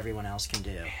things that everyone else can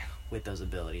do with those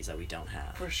abilities that we don't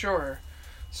have. For sure.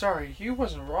 Sorry, you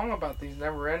wasn't wrong about these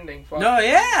never-ending fucking No,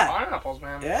 yeah. pineapples,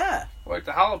 man. Yeah. Like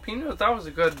the jalapenos, that was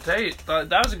a good taste. That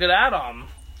was a good add-on.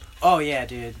 Oh yeah,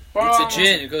 dude. It's a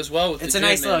gin. It goes well with It's the a gin,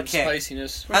 nice man. little kick.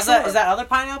 Spiciness. For Is sure. that other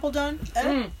pineapple done? Ed?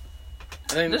 Mm.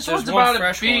 I think This there's one's one about a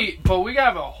fresh beat, but we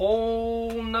got a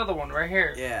whole another one right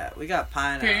here. Yeah, we got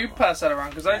pineapple. Here, you pass that around,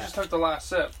 because I Yeah. just took the last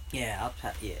sip. Yeah,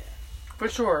 yeah. For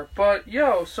sure. But,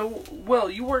 yo, so, Will,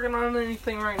 you working on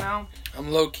anything right now?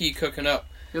 I'm low key cooking up.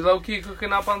 You're low-key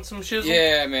cooking up on some shizzle?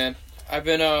 Yeah, man. I've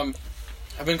been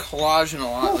collaging a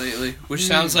lot lately, which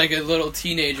sounds like a little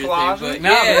teenager Collaging? thing, but No,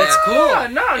 but yeah, it's cool. Yeah,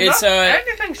 no, It's,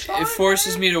 anything's fine, it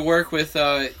forces man. me to work with.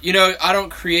 I don't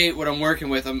create what I'm working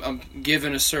with. I'm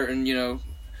given a certain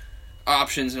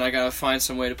options, and I gotta find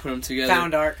some way to put them together.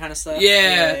 Found art kind of stuff.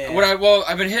 Yeah.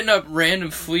 I've been hitting up random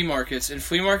flea markets, and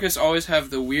flea markets always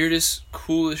have the weirdest,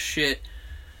 coolest shit.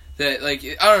 That, like,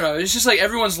 I don't know, it's just like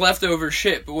everyone's leftover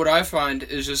shit, but what I find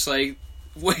is just like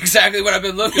exactly what I've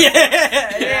been looking for.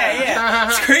 yeah.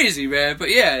 It's crazy, man. But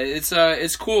yeah,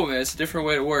 it's cool, man. It's a different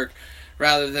way to work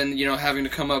rather than having to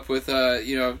come up with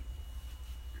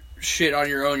shit on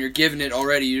your own. You're given it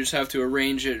already. You just have to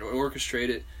arrange it or orchestrate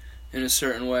it in a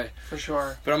certain way. For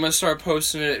sure. But I'm gonna start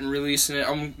posting it and releasing it.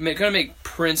 I'm gonna make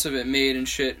prints of it made and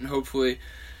shit, and hopefully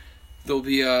they'll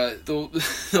be they'll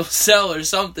sell or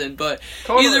something. But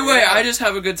Totally, either way, yeah. I just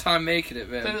have a good time making it,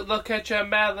 man. They'll catch you at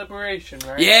Mad Liberation,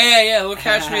 right? Yeah, they'll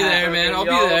catch me there, man. I'll be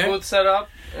Y'all there. booth set up,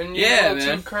 and you Yeah, go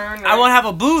man. to Kern. I won't have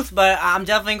a booth, but I'm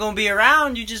definitely gonna be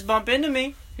around. You just bump into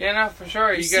me. Yeah, no, for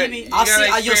sure. You You see got, me. you I'll gotta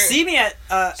see. You'll experience- see me at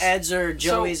Ed's or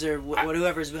Joey's or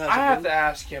whoever's. has a I have booth. to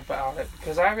ask you about it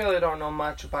because I really don't know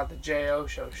much about the J.O.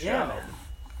 show. Yeah, man.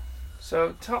 So,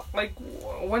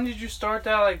 when did you start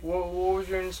that? Like, what was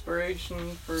your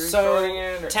inspiration for So, starting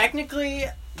it? Or? Technically,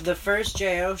 the first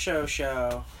J.O.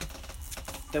 show,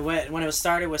 when it was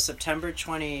started was September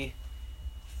 25th,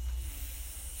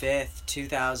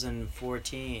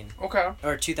 2014. Okay.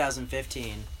 Or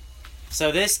 2015. So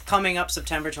this coming up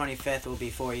September 25th will be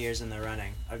 4 years in the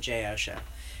running of J.O. Show.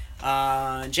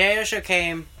 J.O. Show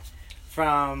came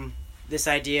from this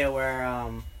idea where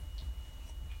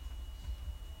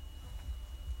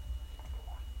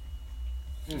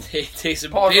Take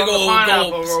some Pause big on the old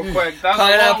pineapple gulps. real quick. That was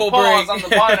Pineapple a long pause break. on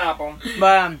the pineapple.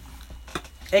 But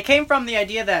it came from the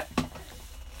idea that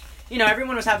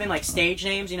everyone was having like stage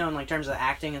names, in like terms of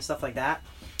acting and stuff like that.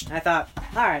 And I thought,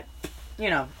 all right,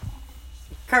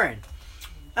 Curran,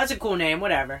 that's a cool name,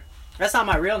 whatever. That's not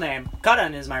my real name.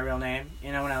 Curran is my real name.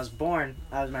 When I was born,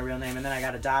 that was my real name, and then I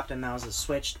got adopted, and that was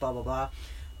switched, blah blah blah.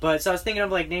 But so I was thinking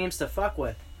of like names to fuck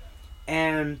with,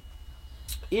 and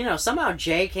somehow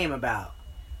Jay came about,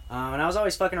 and I was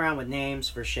always fucking around with names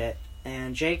for shit.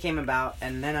 And Jay came about,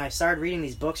 and then I started reading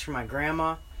these books from my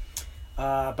grandma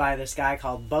by this guy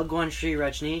called Bhagwan Shree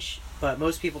Rajneesh, but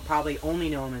most people probably only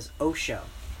know him as Osho.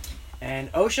 And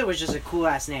Osho was just a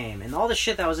cool-ass name, and all the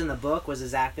shit that was in the book was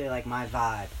exactly like my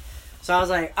vibe. So I was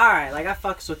like, alright, like I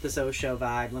fucks with this Osho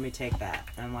vibe, let me take that.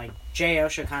 And like Jay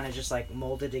Osho kind of just like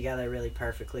molded together really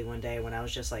perfectly one day when I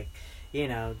was just like,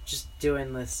 just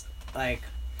doing this, like,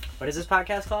 what is this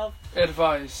podcast called?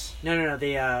 Advice.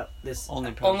 No, this...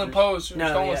 Only Only pose.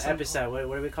 No, the episode.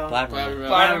 What do we call it?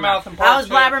 Blabbermouth and I was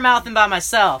Part Two. blabbermouthing by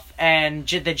myself, and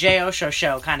the J. Osho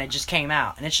show kind of just came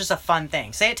out, and it's just a fun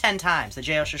thing. Say it 10 times. The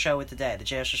J. Osho show with today. The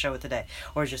J. Osho show with today,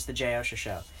 or just the J. Osho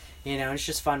show. It's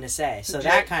just fun to say. So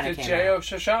that kind of the came J.O. out.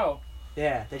 show.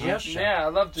 Yeah, the J. Osho show. Yeah, I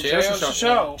love the J.O.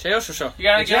 show. J.O. show. You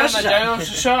gotta The get on the J.O. J.O.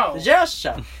 show. The J. Osho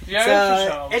show. J.O. So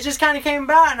show. it just kind of came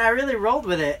about, and I really rolled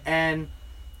with it, and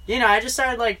I just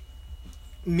started like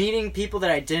meeting people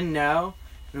that I didn't know,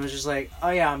 and it was just like, oh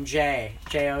yeah, I'm J.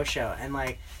 Osho, and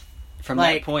like. From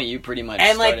Like- that point, you pretty much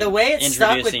And, like, the started way it stuck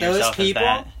with introducing those yourself as people-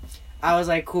 that. I was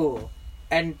like, cool.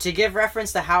 And to give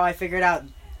reference to how I figured out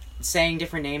saying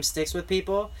different names sticks with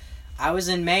people, I was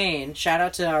in Maine. Shout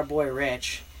out to our boy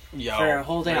Rich for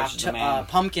holding Rich off is the man.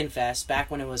 Pumpkin Fest back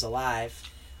when it was alive.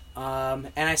 And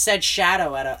I said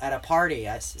Shadow at a party.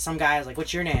 Some guy was like,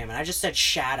 "What's your name?" And I just said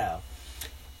Shadow.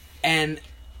 And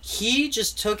he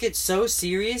just took it so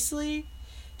seriously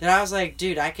that I was like,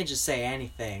 "Dude, I could just say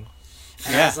anything."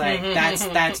 And I was like,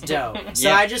 that's dope. So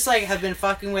Yeah. I just like have been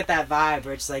fucking with that vibe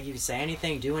where it's like you can say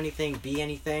anything, do anything, be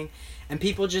anything, and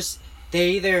people just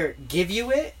they either give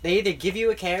you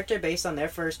a character based on their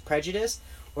first prejudice,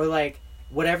 or like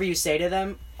whatever you say to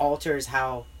them alters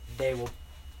how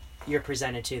you're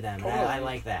presented to them. And I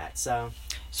like that. So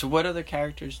what other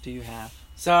characters do you have?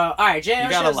 all right, J. You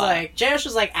got a Osho's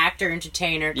lot. like actor,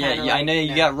 entertainer. Yeah, Kinda I know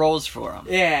you got roles for them.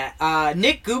 Yeah,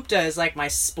 Nick Gupta is like my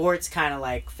sports kind of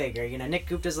like figure. Nick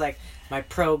Gupta's like my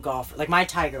pro golfer, like my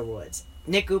Tiger Woods.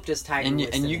 Nick Gupta's Tiger Woods.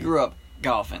 And to you me. grew up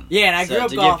golfing. Yeah, and I So grew up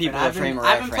to golfing. give people a frame of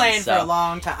I've been reference, playing for a so-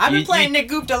 long time. I've been You- playing you- Nick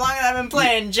Gupta longer than I've been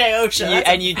playing Jay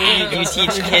Osha.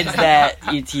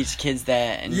 You teach kids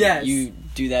that, and Yes. you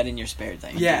do that in your spare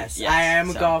time. Yes, I am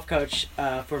a so- golf coach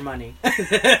for money.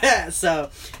 So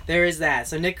there is that.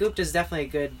 So Nick Gupta is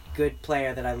definitely a good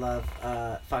player that I love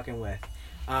fucking with.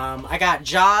 I got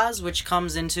Jaws, which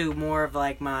comes into more of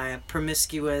like my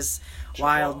promiscuous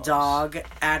wild dog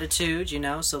attitude, you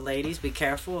know. So ladies, be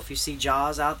careful if you see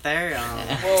Jaws out there.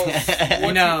 Well,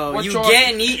 You know, what you Jaws-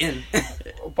 getting eaten.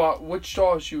 But which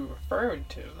Jaws you referring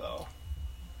to though?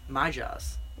 My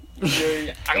Jaws.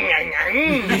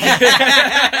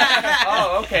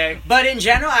 Oh, okay. But in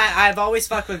general, I've always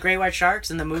fucked with great white sharks,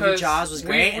 and the movie 'Cause Jaws was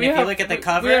great. And we if you have- look at the we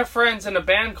cover, have friends in a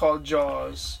band called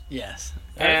Jaws, Yes.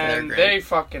 and They're they great.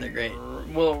 fucking They're great.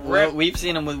 will Well, rip. we've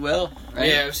seen them with Will, right?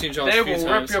 Yeah, I've seen Jaws They a few will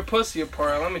times. rip your pussy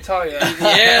apart. Let me tell you.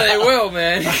 Yeah, they will,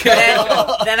 man.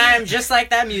 then I am just like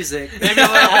that music. maybe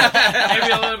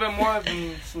a little bit more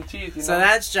than some teeth. You know? So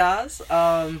that's Jaws.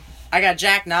 I got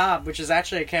Jack Knob, which is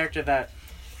actually a character that,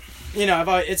 you know,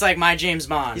 it's like my James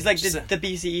Bond. He's like Just the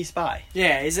BCE spy.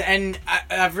 yeah,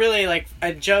 I've really like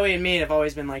Joey and me have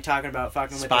always been like talking about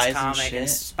fucking with Spies this and comic shit. and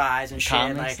spies and shit.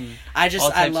 Comics Like and I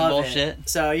all types of love bullshit. it.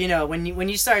 So you know when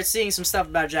you start seeing some stuff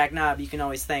about Jack Knob, you can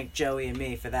always thank Joey and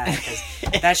me for that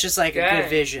because that's just like a Dang. good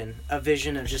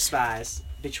vision of just spies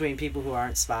between people who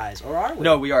aren't spies, or are we?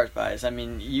 No, we are spies. I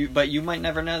mean, but you might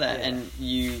never know that, Yeah. and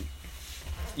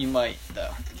you might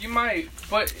though, You might,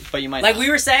 but but you might. Like not. we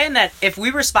were saying that if we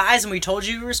were spies and we told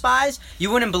you we were spies, you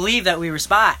wouldn't believe that we were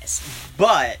spies.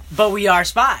 But But we are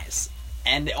spies.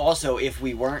 and also if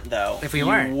we weren't though, If we you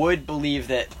weren't. would believe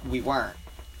that we weren't,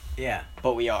 Yeah,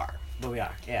 but we are. but we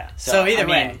are. Yeah. So either I mean,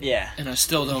 way. yeah, And I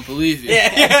still don't believe you.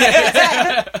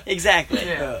 Yeah. exactly.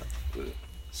 Yeah.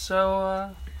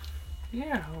 So,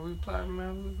 yeah, are we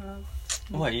planning?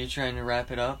 What, are you trying to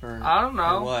wrap it up or? I don't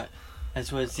know. Or what?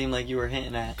 That's what it seemed like you were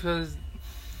hinting at. Because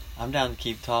I'm down to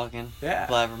keep talking. Yeah.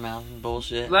 Blabbermouth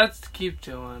bullshit. let's keep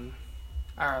doing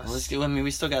our. Let's do. I mean,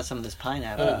 we still got some of this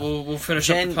pineapple. We'll finish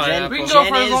Jen- up the pineapple. We can go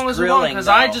Jen for as is long as we want grilling, because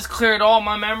I though. just cleared all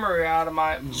my memory out of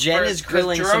my. Jen is 'cause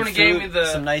grilling some Jeroni gave food- me the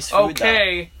some nice food,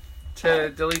 okay to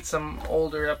delete some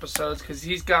older episodes because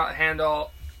he's got a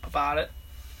handle about it.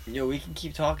 Yo, we can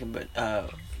keep talking, but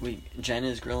Jen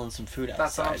is grilling some food outside.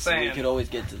 That's what I'm So we saying. could always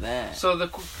get to that. So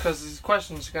because these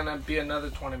questions are gonna be another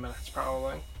 20 minutes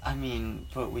probably. I mean,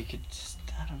 but we could just.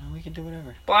 I don't know. We could do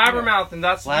whatever. Blabbermouth, and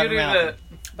that's the beauty of it.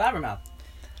 Blabbermouth.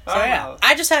 So yeah,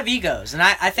 I just have egos, and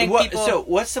I think What, people. so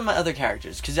what's some other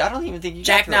characters? Because I don't even think you.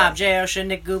 Jack got Knob, to Jay Osha,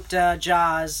 Nick Gupta,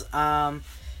 Jaws.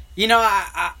 You know,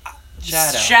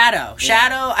 Shadow. Shadow. Yeah.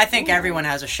 Shadow. I think everyone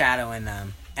has a shadow in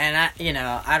them. And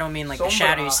I don't mean like the Sombra.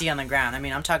 shadow you see on the ground. I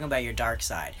mean, I'm talking about your dark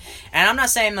side. And I'm not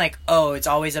saying like, oh, it's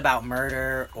always about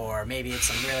murder or maybe it's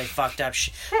some really fucked up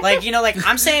shit. Like, you know, like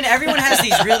I'm saying everyone has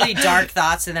these really dark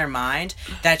thoughts in their mind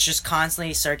that's just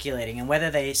constantly circulating. And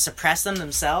whether they suppress them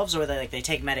themselves or they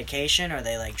take medication or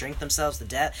they like drink themselves to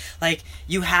death, like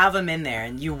you have them in there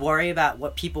and you worry about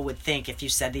what people would think if you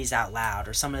said these out loud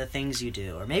or some of the things you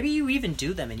do. Or maybe you even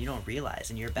do them and you don't realize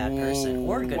and you're a bad person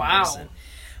or a good Wow. person.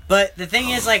 But the thing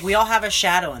is, like, we all have a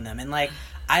shadow in them, and, like,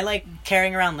 I like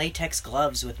carrying around latex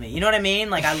gloves with me. You know what I mean?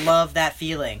 Like, I love that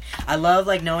feeling. I love,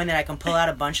 like, knowing that I can pull out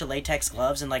a bunch of latex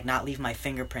gloves and, like, not leave my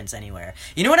fingerprints anywhere.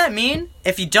 You know what I mean?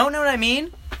 If you don't know what I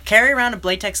mean, carry around a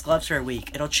latex gloves for a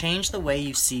week. It'll change the way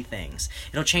you see things.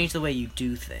 It'll change the way you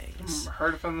do things.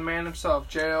 Heard it from the man himself,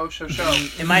 J.O. Show.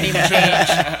 It might even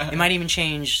change. It might even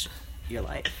change your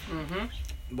life. Mm-hmm.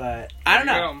 But I don't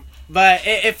know. But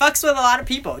it fucks with a lot of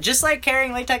people. Just like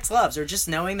carrying latex gloves or just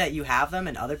knowing that you have them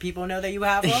and other people know that you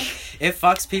have them, it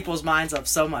fucks people's minds up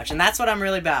so much. And that's what I'm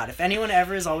really about. If anyone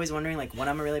ever is always wondering like what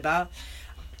I'm really about,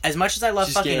 as much as I love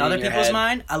Just fucking get it other in your people's head.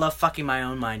 mind, I love fucking my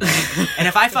own mind up. And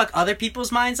if I fuck other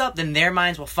people's minds up, then their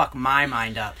minds will fuck my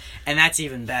mind up. And that's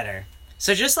even better.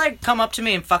 So just like come up to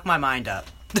me and fuck my mind up.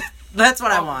 That's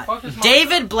what I Fuck want. his mind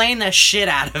David up. blamed the shit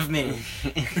out of me.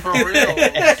 For real.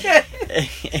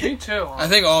 Me too. I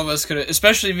think all of us could,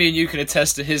 especially me and you, could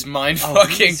attest to his mind Oh,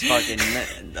 fucking. he's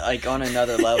fucking like on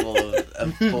another level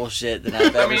of bullshit than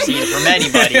I've ever mean- seen from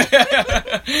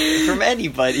anybody. From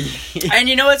anybody. And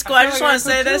you know what's cool? I just want to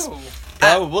say this.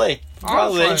 Probably.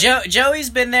 Probably. Honestly. Joey's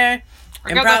been there I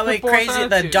in got that probably pit boss crazy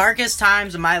the attitude. darkest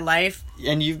times of my life,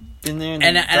 And you've been there in the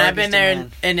and I've been there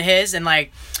darkest in his, and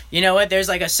like, you know what? There's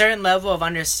like a certain level of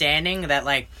understanding that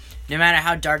like, no matter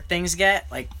how dark things get,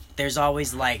 like there's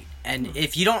always light, and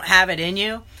if you don't have it in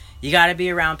you, you got to be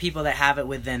around people that have it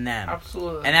within them.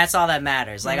 Absolutely. And that's all that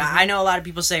matters. Like, I know a lot of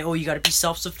people say, oh, you gotta be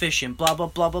self-sufficient, blah, blah,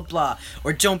 blah, blah, blah,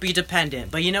 or don't be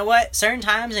dependent. But you know what? Certain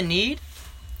times in need,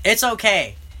 It's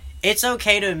okay. It's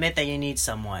okay to admit that you need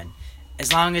someone,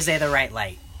 as long as they're the right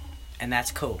light, and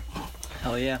that's cool.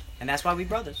 Hell yeah. And that's why we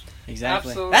brothers.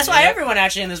 Exactly. Absolutely. That's why everyone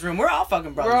actually in this room, we're all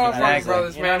fucking brothers. We're all for that fucking reason.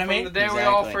 brothers, You man. know what I mean? From the day we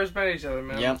all Exactly. first met each other,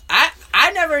 man. Yep.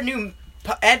 I never knew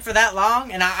Ed for that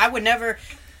long, and I would never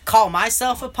call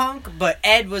myself a punk, but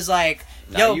Ed was like,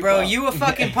 yo, you bro, punk. you a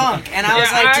fucking punk. And I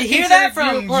was Yeah, like, I to hear that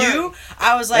considered from you a punk. you,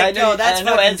 I was like, I know, yo, that's I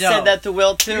know fucking Ed dope. said that to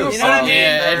Will too. You know what I so- mean?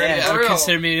 Yeah, For I real.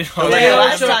 consider me. Well, like Yeah, the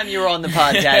last so- time you were on the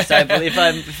podcast, I believe,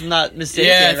 if I'm not mistaken,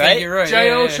 Yeah, I right? think you're right.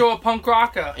 J.O. yeah. show a punk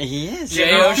rocker. He is. Yeah.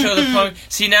 J.O. show the punk.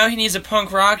 See, now he needs a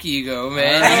punk rock ego,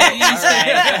 man.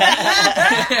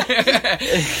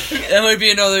 That might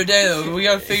be another day, though. But we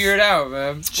gotta figure it out,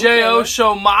 man. J.O.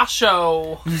 show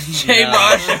Macho. J. No.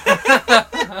 Rasha.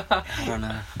 I don't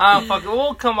know. I don't fucking.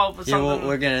 We'll come up with Yeah, something.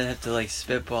 we're gonna have to like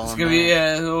spitball. It's on gonna be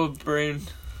that. a little brain.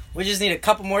 We just need a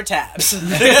couple more tabs.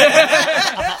 According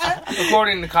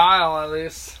to Kyle, at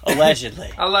least. Allegedly.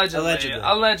 Allegedly.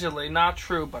 Allegedly. Not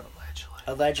true, but allegedly.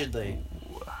 Allegedly.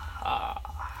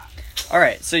 All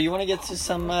right, so you want to get to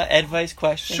some advice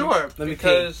questions? Sure, Let me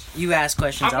because You ask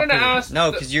questions. I'm gonna I'll pee. ask. No,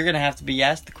 the- because you're gonna have to be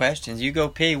asked the questions. You go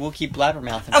pee. We'll keep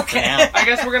blabbermouthing Okay. for now. I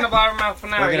guess we're gonna blabbermouth for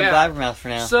now. We're gonna yeah. blabbermouth for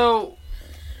now. So,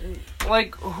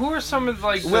 like, who are some of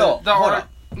like Will, the hold art? up.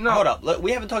 No, Hold up. Look,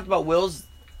 we haven't talked about Will's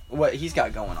what he's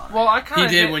got going on. Well, I He kind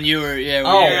of did when you were, yeah.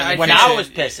 oh, yeah, when I I was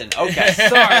pissing. Okay.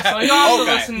 Sorry, so you also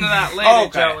Okay. listen to that later,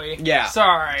 Okay. Joey. Yeah.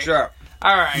 Sorry. Sure.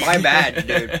 All right. My bad,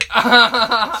 dude.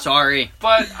 Sorry.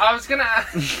 But I was gonna.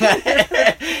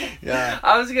 Yeah.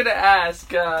 I was gonna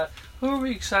ask, who are we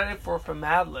excited for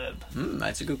Mad Lib?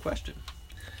 That's a good question.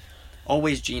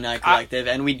 Always G9 Collective,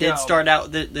 and we did Yo. start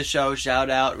out the show. Shout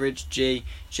out Rich G,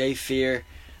 Jay Fear,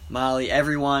 Molly,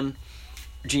 everyone.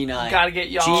 G9. Gotta get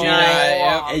y'all. G9.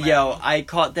 yeah. on, man. Yo, I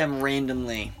caught them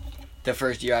randomly the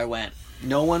first year I went.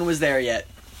 No one was there yet,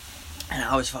 and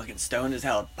I was fucking stoned as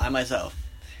hell by myself.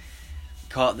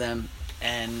 Caught them,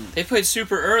 and They played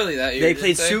super early that year. they didn't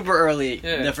played super early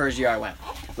Yeah. the first year I went.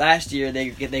 Last year they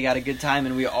got a good time,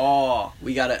 and we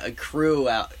got a crew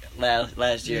out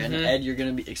last year. And Mhm. Ed, you're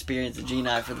gonna be experiencing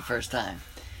G9 for the first time.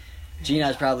 G9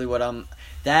 is probably what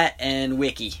that and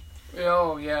Wiki.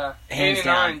 Oh yeah. Hands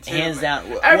 89 down, too, hands man. down.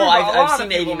 Everybody- Well, a I've lot seen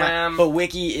of people, 89, man. but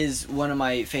Wiki is one of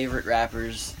my favorite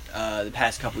rappers the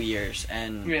past couple years,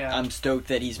 and Yeah. I'm stoked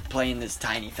that he's playing this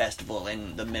tiny festival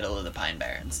in the middle of the Pine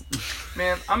Barrens.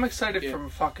 Man, I'm excited Yeah. for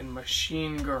fucking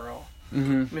Machine Girl.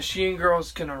 Mm-hmm. Machine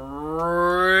Girl's gonna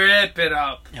rip it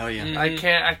up. Oh yeah.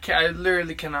 Mhm. I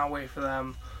literally cannot wait for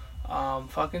them.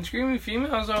 Fucking Screaming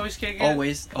Females always kicking.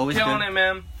 Always Killing good. it,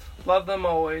 man. Love them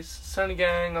always. Sunny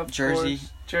Gang, of Jersey.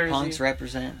 course. Jersey. Punks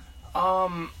represent.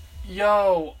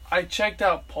 Yo, I checked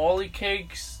out Pauly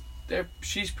Cakes.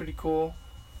 She's pretty cool.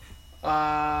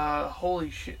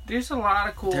 Holy shit. There's a lot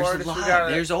of cool There's artists. a lot. We got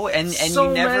There's always and so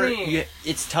you never. many.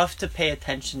 It's tough to pay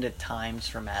attention to times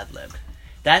for Madlib.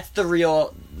 That's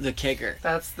the kicker.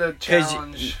 That's the Because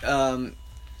challenge.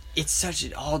 it's such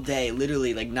an all day,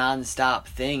 literally like non-stop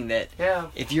thing that Yeah.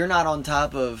 if you're not on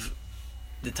top of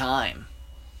the time,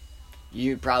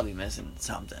 you're probably missing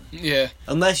something. Yeah.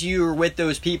 Unless you're with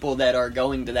those people that are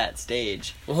going to that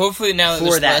stage. Well, hopefully now that For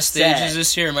there's that less stages set.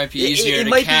 this year, it might be easier it to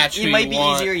might catch be, who it might you be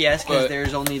want, easier, yes, because but-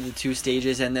 there's only the 2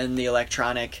 stages and then the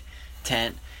electronic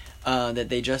tent that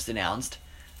they just announced.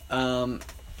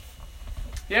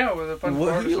 Yeah, with a bunch of What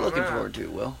are artists you on looking that. forward to,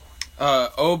 Will?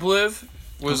 Obliv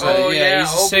was Oh, yeah,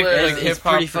 he's a sick Obliv. like It's hip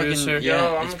hop pretty fucking- producer. yeah.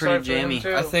 Yo, I'm it's pretty excited for him, jammy.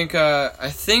 too. I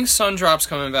think Sundrop's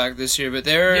coming back this year, but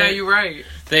they're Yeah, you're right.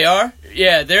 They are?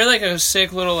 Yeah, they're like a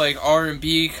sick little like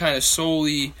R&B kind of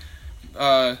soul-y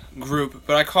group,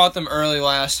 but I caught them early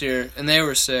last year and they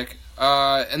were sick.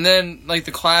 And then like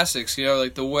the classics,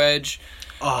 like the Wedge.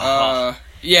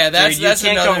 Yeah, that's Dude, you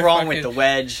can't another go wrong fucking, with the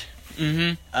Wedge.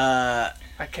 Mhm.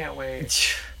 I can't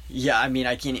wait. Yeah, I mean,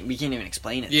 we can't even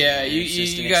explain it. Yeah, man. you- It's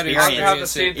just you an gotta experience. I'll have to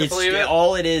see it to It's believe it.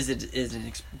 all it is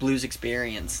an blues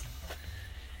experience.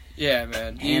 Yeah,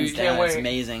 man. Hands can't down, it's wait.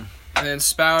 amazing. And then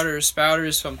Spouter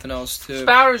is something else too.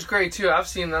 Spouter's great too. I've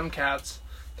seen them cats.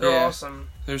 They're Yeah. awesome.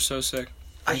 They're so sick.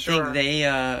 I sure. think they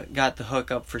got the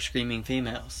hook up for Screaming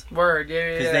Females Word,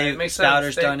 yeah, because it makes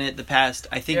Spouter's sense. done it the past.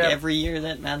 I think Yeah. every year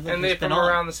that Mad Lib And has they're been from on.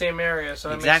 around the same area,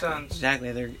 so exactly, it makes sense.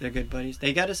 exactly. They're good buddies.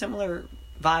 They got a similar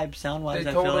vibe, sound wise. They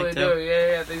I feel totally like do. too.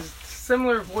 Yeah. These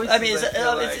similar voices. I mean,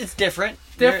 feel like. it's different.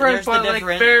 Different, There's the but, like,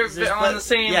 difference. very- There's- on but- the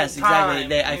same Yes, exactly.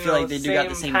 time, I you feel know, like they do got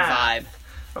the same path. vibe.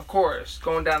 Of course,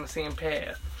 going down the same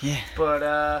path. Yeah.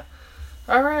 But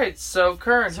all right. So,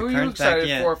 Kern, So who are you Kern's back, excited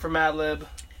yeah. for Mad Lib,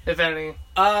 if any?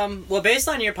 Well, based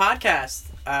on your podcast,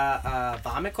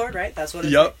 Vomit Cord, right? That's what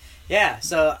it's Yup. Yeah,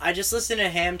 so I just listened to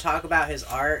him talk about his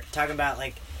art, talking about,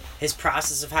 like, his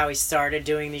process of how he started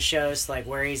doing these shows, to, like,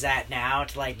 where he's at now,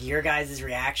 to, like, your guys'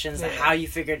 reactions, to how you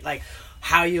figured, like,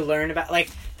 how you learned about, like,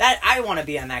 that. I want to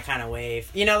be on that kind of wave.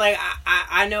 You know, like,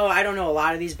 I know I don't know a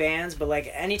lot of these bands, but, like,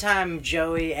 anytime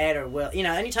Joey, Ed, or Will, you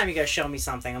know, anytime you guys show me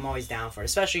something, I'm always down for it,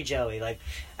 especially Joey. Like,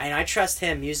 and I trust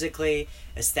him musically,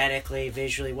 aesthetically,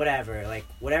 visually, whatever. Like,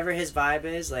 whatever his vibe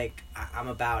is, like, I'm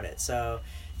about it. So,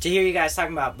 to hear you guys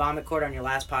talking about Vomit Quarter on your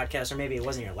last podcast, or maybe it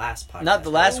wasn't your last podcast. Not the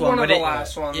last one, of but the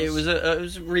last ones. it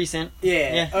was recent.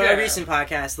 Yeah, or Yeah. a recent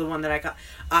podcast, the one that I caught.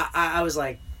 I was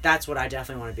like, that's what I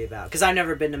definitely want to be about, because I've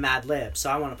never been to Mad Lib,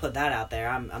 so I want to put that out there.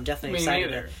 I'm definitely Me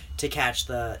excited neither. to catch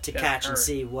and heard.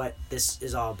 see what this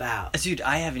is all about. Dude,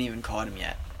 I haven't even caught him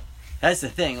yet. That's the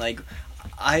thing. Like,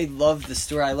 I love the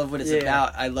story. I love what it's Yeah.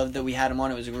 about. I love that we had him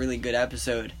on. It was a really good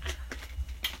episode.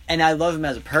 And I love him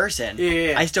as a person.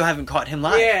 Yeah. I still haven't caught him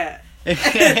live. Yeah.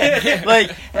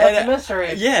 Like, That's a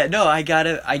mystery. yeah, no,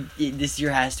 this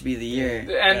year has to be the year.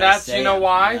 And that's, you know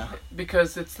why?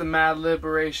 Because it's the Mad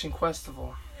Liberation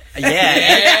Questival. Yeah,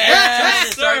 Yes,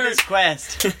 to start sir. this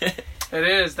quest. It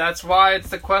is. That's why it's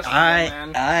the Questival, man.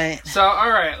 Alright. So,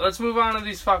 alright, let's move on to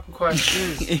these fucking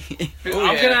questions. Oh,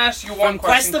 I'm yeah. gonna ask you one From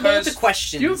question, Questival to 'cause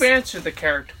questions. you've answered the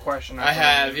character question. I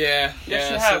have, believe. yeah. Yes,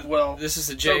 yeah, you so have, Will. This is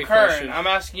a So, Jay Karen, question. I'm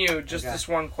asking you just Okay. this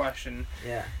one question.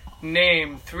 Yeah.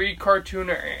 Name 3 cartoon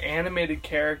or animated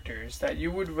characters that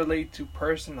you would relate to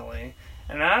personally,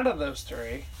 and out of those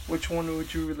 3, which one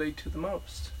would you relate to the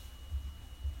most?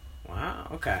 Wow.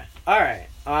 Okay. All right.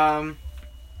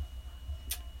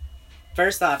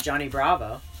 First off, Johnny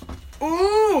Bravo.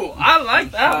 Ooh, I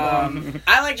like that one.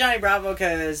 I like Johnny Bravo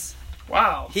because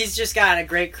Wow. he's just got a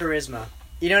great charisma.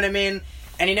 You know what I mean?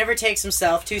 And he never takes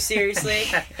himself too seriously.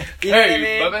 You know what I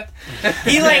mean?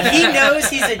 Bubba. He knows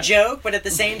he's a joke, but at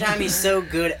the same time he's so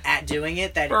good at doing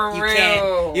it that For you real.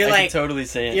 can't. You're I like can totally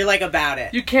say it. you're like about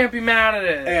it. You can't be mad at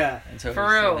it. Yeah. I can totally For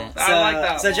say real. that. I like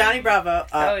that So one. Johnny Bravo.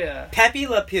 Hell yeah. Pepe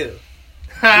Le Pew.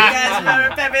 You guys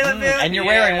remember Pepe Le Pew? And you're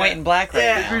wearing white and black right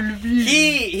Yeah. now.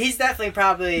 He's definitely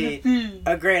probably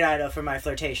a great idol for my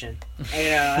flirtation. You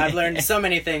know, I've learned so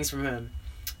many things from him.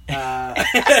 I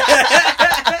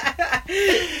had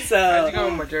to go So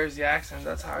with my Jersey accent.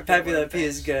 That's how I go Pepe with Le it. Pew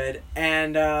is good,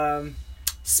 and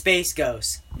Space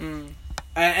Ghost. Mm.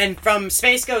 And from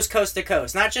Space Ghost Coast to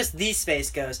Coast, not just the Space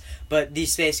Ghost, but the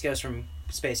Space Ghost from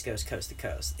Space Ghost Coast to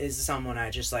Coast is someone I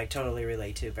just like totally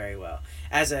relate to very well.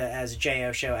 As a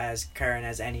JO show, as Curran,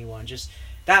 as anyone, just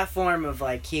that form of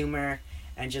like humor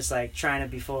and just like trying to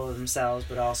be full of themselves,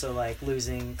 but also like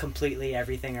losing completely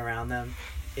everything around them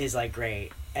is like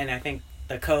great. And I think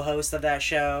the co-host of that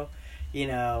show, you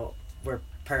know, were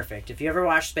perfect. If you ever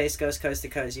watch Space Ghost Coast to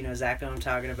Coast, you know exactly what I'm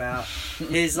talking about.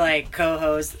 His like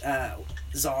co-host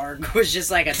Zarg was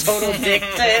just like a total dick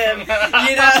to him, you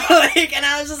know. Like, and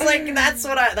I was just like,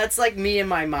 that's like me in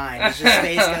my mind. It's just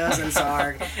Space Ghost and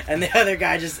Zarg, and the other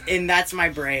guy just, and that's my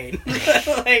brain,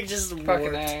 like just Fucking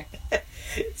warped. A.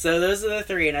 So those are the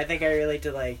 3, and I think I relate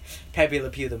to like Pepe Le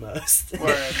Pew the most.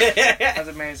 Word. That's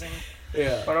amazing.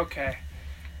 Yeah. But okay.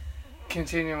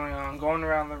 Continuing on, going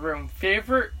around the room.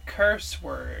 Favorite curse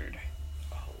word?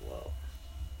 Oh, whoa.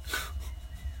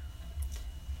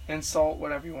 Insult,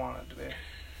 whatever you want it to be.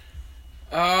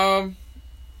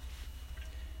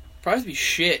 Probably be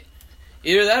shit.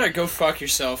 Either that or go fuck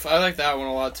yourself. I like that one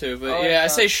a lot too. But I like yeah, I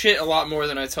that. say shit a lot more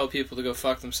than I tell people to go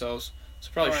fuck themselves. So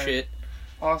probably Alright. shit.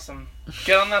 Awesome.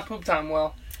 Get on that poop time,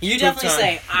 Will. You definitely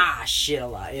time. say shit a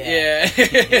lot. Yeah. Yeah.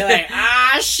 You're like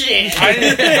shit. I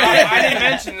didn't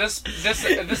mention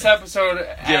this episode,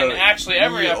 and actually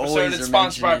every You episode always is are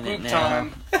sponsored by mentioning Poop it now.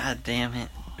 Time. God damn it.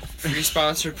 Free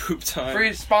sponsor poop time.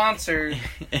 Free sponsored.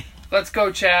 Let's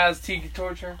go, Chaz. Tiki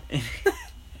Torture.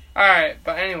 Alright,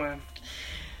 but anyway.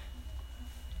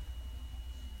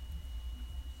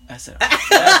 That's a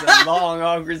long,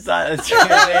 awkward silence right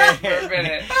For a there.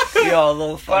 minute. You all a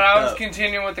little fucked But I was up.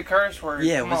 continuing with the curse word.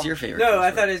 Yeah, Come what's on. your favorite? No, curse I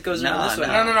word? thought it goes around this way.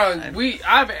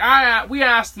 No. We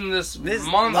asked him this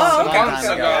months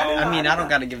okay. ago. I mean, I don't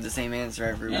got to give the same answer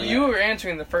every week. You were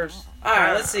answering the first.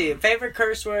 Alright, let's see. Favorite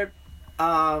curse word?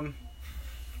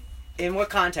 In what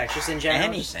context? Just in general?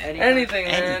 Anything. Anything,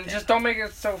 man. Anything. Just don't make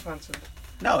it so offensive.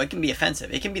 No, it can be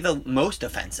offensive. It can be the most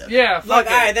offensive. Yeah, fuck Look,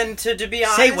 it. alright, then to be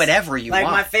honest. Say whatever you like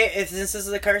want. my favorite, since this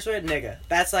is a curse word, nigga.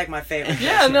 That's like my favorite.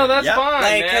 Yeah, curse no, word. that's Yep. fine,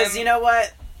 Like, man. cause you know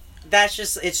what?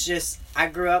 It's just, I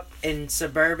grew up in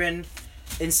suburban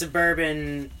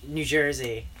New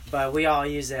Jersey, but we all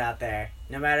use it out there.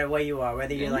 No matter what you are,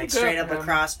 whether you're Yeah, like you straight go, up man.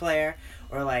 lacrosse player,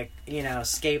 or like, you know,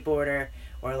 skateboarder,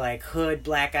 or like hood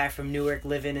black guy from Newark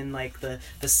living in like the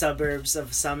suburbs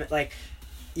of Summit, like,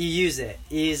 you use it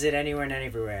anywhere and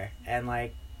everywhere, and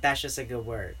like, that's just a good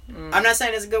word. Mm. I'm not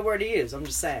saying it's a good word to use. I'm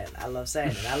just saying I love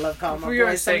saying it. I love calling my For your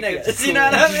boys some sake, niggas. it's You know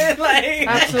what I mean? Like,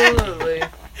 Absolutely.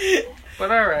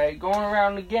 But alright, going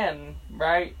around again,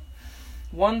 right?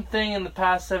 One thing in the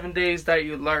past 7 days that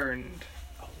you learned.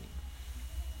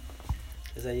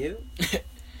 Is that you?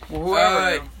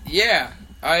 Whoever. Yeah.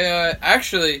 I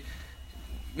actually,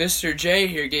 Mr. J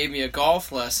here gave me a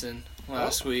golf lesson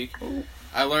last week. Oh.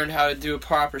 I learned how to do a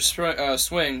proper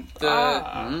swing.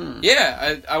 Ah.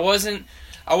 Yeah, I wasn't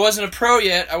a pro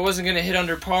yet. I wasn't gonna hit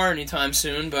under par anytime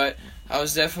soon, but I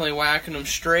was definitely whacking them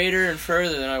straighter and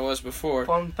further than I was before.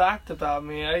 Fun fact about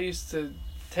me, I used to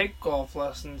take golf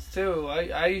lessons too.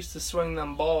 I used to swing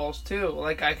them balls too.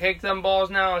 Like I kick them balls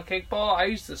now, I kick ball. I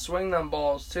used to swing them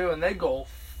balls too, and they go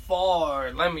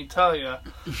far. Let me tell you.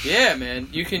 Yeah, man,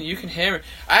 you can hammer.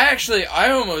 I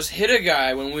almost hit a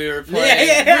guy when we were playing.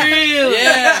 Yeah. Really?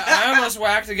 Yeah, I almost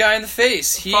whacked a guy in the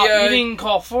face. He You didn't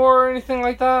call four or anything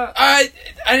like that? I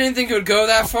didn't think it would go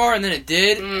that far, and then it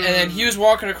did. Mm. And then he was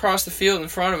walking across the field in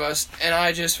front of us, and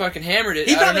I just fucking hammered it.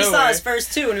 He out of probably saw nowhere. his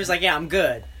first two and he was like, "Yeah, I'm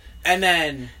good." And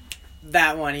then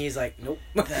that one, he's like, "Nope."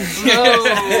 No.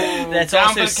 That's Down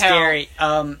also for the count. scary.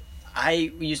 I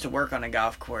used to work on a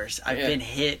golf course. I've Yeah. been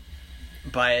hit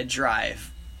by a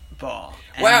drive ball.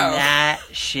 And Wow. that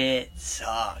shit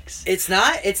sucks. It's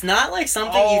not like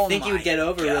something Oh you think you would my get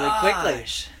over really quickly.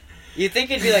 gosh. You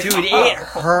think it'd be like, Dude, oh, it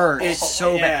hurts It's-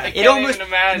 so yeah. bad. I It can't almost even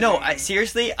imagine. no.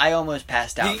 Seriously, I almost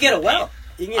passed out. You can from get a the well. pain.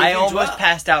 You can get a I huge almost well.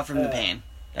 passed out from the Yeah. pain.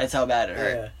 That's how bad it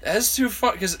hurt. Yeah. That's too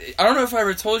fun, because I don't know if I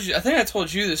ever told you. I think I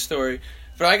told you this story,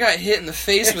 but I got hit in the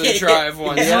face with a drive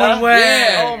once. Yeah? No way.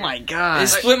 Yeah. Oh my god. It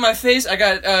split my face. I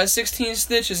got 16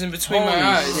 stitches in between Holy my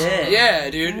eyes. shit. Yeah,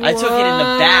 dude. I took it in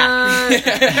the back.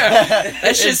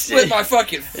 That shit split my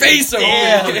fucking face open.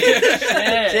 Damn.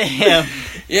 Yeah,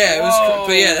 Damn. it was. Whoa.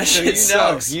 But yeah, that So shit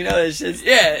sucks. you know this shit's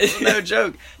Yeah. no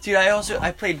joke. Dude,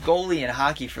 I played goalie in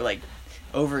hockey for like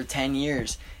over 10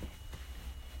 years.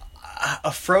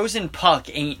 A frozen puck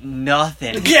ain't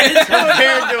nothing compared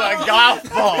to a golf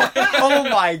ball. Oh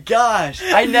my gosh.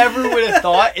 I never would have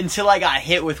thought until I got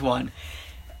hit with one.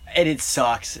 And it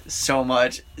sucks so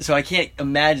much. So I can't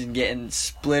imagine getting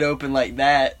split open like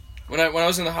that. When I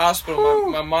was in the hospital,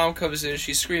 my mom comes in and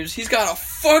she screams, "He's got a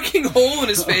fucking hole in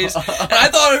his face!" And I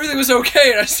thought everything was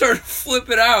okay, and I started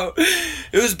flipping out.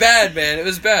 It was bad, man. It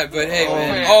was bad, but hey, Oh,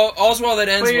 man, man. all's well that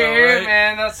ends But you're well, here, right?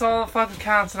 man. That's all that fucking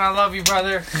counts, and I love you,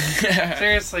 brother.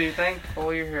 Seriously,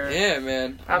 thankful you're here. Yeah,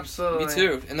 man. Absolutely. Me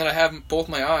too. And then I have both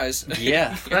my eyes.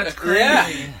 Yeah. That's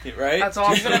crazy. Yeah. Right? That's Do you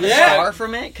awesome. have a Yeah. scar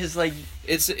from it? Because, like,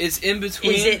 It's in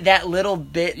between. is it that little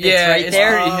bit that's Yeah, right it's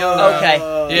there? pretty healed up.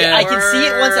 Okay. Yeah. I can see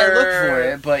it once I look for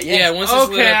it, but yeah. Yeah, once it's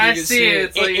lit Okay, up, you I can see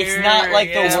it. it. Like It's you're- not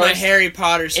like the It's worst. my Harry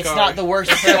Potter scar. It's not the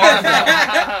worst scar,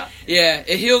 though. Yeah,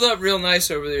 it healed up real nice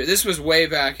over there. This was way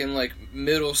back in like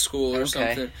middle school or Okay.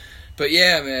 something. But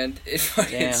yeah, man, it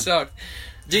fucking Damn. sucked.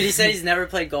 Dude, he said he's never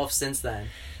played golf since then.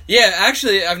 Yeah,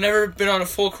 actually, I've never been on a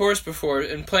full course before,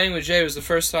 and playing with Jay was the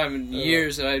first time in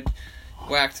years that I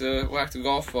whacked a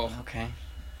golf ball. Okay.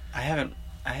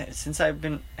 Since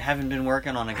haven't been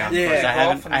working on a golf Yeah, course.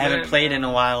 golf I haven't and played in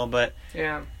a while, but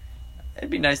Yeah. it'd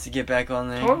be nice to get back on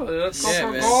there. Totally. Let's go Yeah,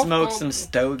 for man. golf. Smoke some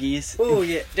stogies. Ooh,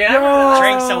 yeah. Dude, I Yo, remember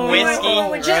Drink some we went whiskey,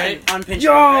 golfing with Jen right? on Pinch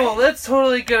Yo, Point, let's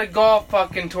totally get a golf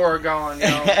fucking tour going,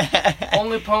 yo.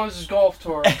 Only Poses golf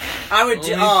tour. I would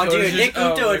do. Only Oh, dude, poses- Nick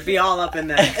Gupta oh, would be all up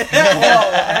in Oh, that.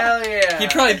 hell yeah. He'd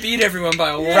probably beat everyone by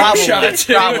a long Probably, shot.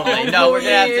 Too. probably. No, we're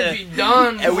gonna have It'd to. be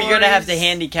done. And we're gonna have to boys.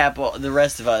 handicap the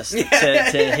rest of us to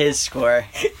his score.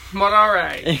 But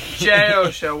alright.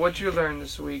 J.O. Show, what you learned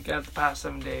this week at the past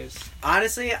 7 days?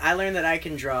 Honestly, I learned that I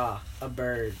can draw a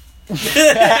bird. Yo,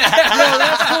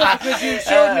 that's cool because you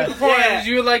showed me before Yeah. and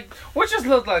you were like, what does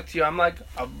look like to you? I'm like,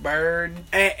 a bird.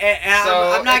 And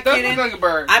So I'm not it does kidding. look like a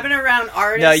bird. I've been around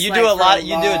artists. No, you do like, a for lot.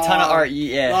 You do a ton of art.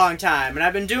 Yeah, long time, and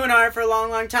I've been doing art for a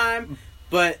long time.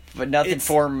 But but nothing it's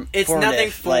formative,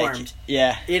 nothing like, formed.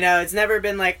 yeah. you know, it's never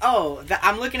been like, oh,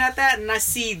 I'm looking at that and I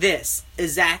see this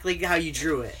exactly how you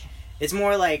drew it. It's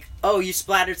more like, oh, you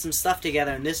splattered some stuff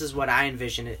together and this is what I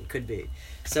envision it could be.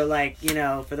 So, like, you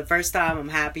know, for the first time, I'm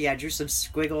happy. I drew some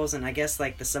squiggles, and I guess,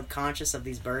 like, the subconscious of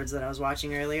these birds that I was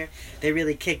watching earlier, they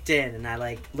really kicked in. And I,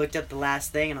 like, looked at the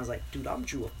last thing, and I was like, dude, I'm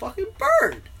drew a fucking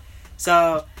bird.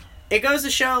 So, it goes to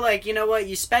show, like, you know what?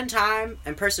 You spend time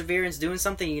and perseverance doing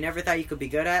something you never thought you could be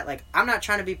good at. Like, I'm not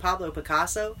trying to be Pablo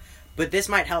Picasso, but this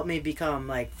might help me become,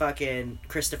 like, fucking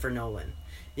Christopher Nolan.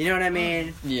 You know what I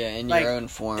mean? Yeah, in Like, your own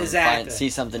form. exactly.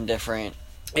 See something different.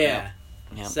 Yeah.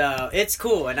 Yeah. So, it's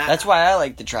cool. And That's why I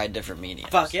like to try different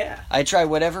mediums. Fuck yeah. I try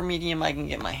whatever medium I can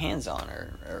get my hands on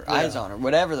or eyes on or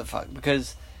whatever the fuck,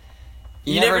 because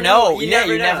You never know. You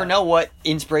never know what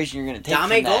inspiration you're going to take Dame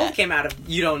from Gold that. came out of,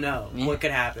 you don't know what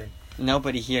could happen.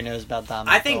 Nobody here knows about Dame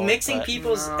I think Gold, mixing but-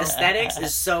 people's aesthetics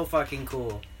is so fucking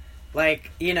cool.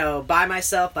 Like, you know, by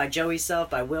myself, by Joey's self,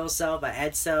 by Will's self, by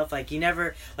Ed's self, like, you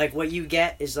never, like, what you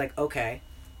get is, like, okay.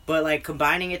 But, like,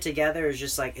 combining it together is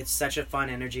just, like, it's such a fun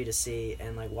energy to see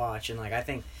and, like, watch. And, like, I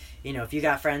think, you know, if you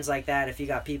got friends like that, if you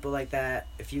got people like that,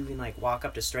 if you can, like, walk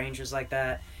up to strangers like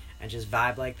that and just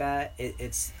vibe like that,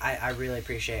 I really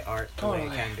appreciate art the way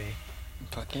it can be.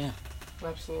 Fuck yeah.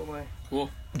 Absolutely.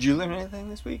 Did you learn anything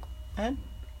this week, Ed?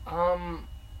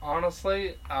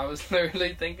 Honestly, I was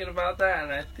literally thinking about that,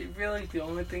 and I feel like the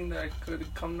only thing that could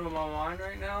come to my mind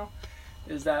right now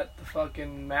is that the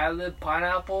fucking Mad Lib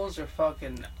pineapples are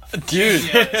fucking Dude,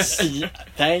 genius.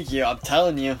 thank you. I'm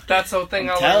telling you. That's the thing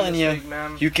I'm I telling learned you. this week,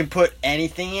 man. You can put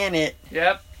anything in it.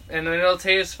 Yep, and then it'll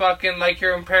taste fucking like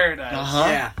you're in paradise.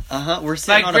 Yeah. We're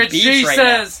sitting Like on a Rich beach G right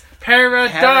says,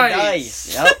 paradise.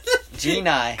 Paradise. Yep.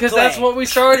 Genii. Because that's what we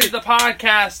started the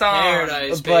podcast on.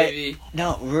 Paradise, But- baby.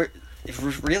 No, we're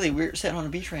sitting on a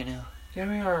beach right now. Yeah,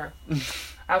 we are.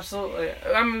 Absolutely.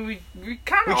 I mean, we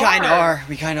kind We of kind of are.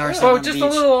 We kind of are. sitting Well, on the just beach. a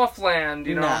little off land,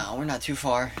 you know. No, we're not too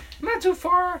far. Not too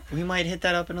far. We might hit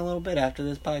that up in a little bit after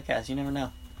this podcast. You never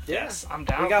know. Yes, I'm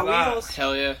down We got for that. wheels.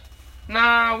 Hell yeah.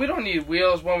 Nah, we don't need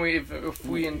wheels when if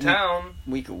we in town.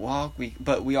 We could walk.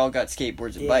 But we all got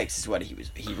skateboards and bikes. Is what he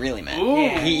really meant. Ooh,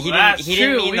 Yeah. He that's didn't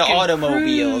true. mean We the can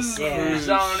automobiles. Cruise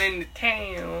on into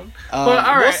town. But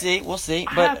all right. We'll see.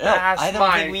 I But have to no, ask I don't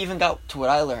Mike. think we even got to what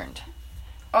I learned.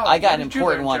 Oh, I got what an did you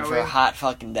important learn, one for Joey? a hot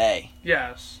fucking day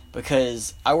Yes.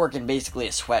 because I work in basically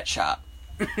a sweatshop.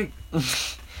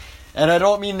 And I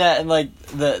don't mean that in like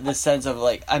the sense of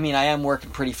like, I mean I am working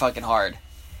pretty fucking hard.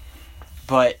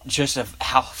 But just of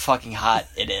how fucking hot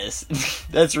it is.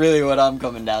 That's really what I'm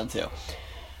coming down to.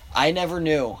 I never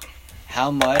knew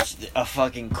how much a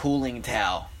fucking cooling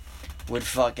towel would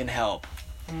fucking help.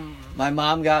 My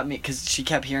mom got me, because she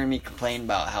kept hearing me complain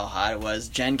about how hot it was.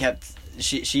 Jen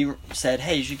she said,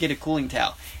 hey, you should get a cooling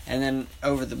towel. And then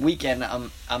over the weekend,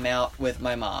 I'm out with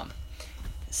my mom.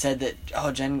 Said that,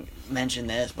 oh, Jen mentioned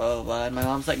this, blah, blah, blah. And my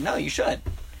mom's like, no, you should.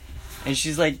 And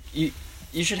she's like, you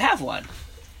should have one.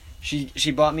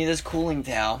 She bought me this cooling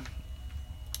towel.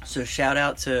 So shout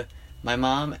out to my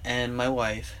mom and my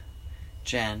wife,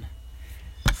 Jen,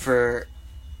 for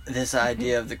this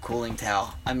idea of the cooling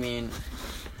towel. I mean,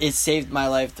 it saved my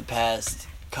life the past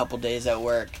couple days at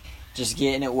work. Just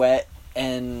getting it wet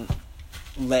and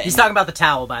letting... He's talking about the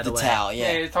towel, by the the way. towel,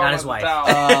 Yeah, yeah. you're talking Not his about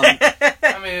wife. the towel.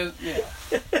 I mean,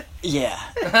 Yeah.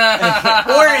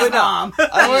 Or his mom.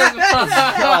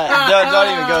 Don't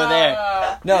even go there.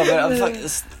 No, but I'm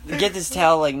get this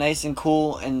towel like nice and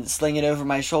cool and sling it over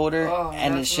my shoulder, Oh,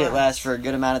 and this that's shit nice. lasts for a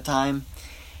good amount of time.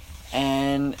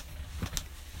 And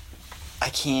I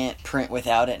can't print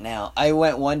without it now. I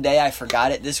went one day, I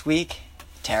forgot it this week.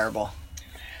 Terrible.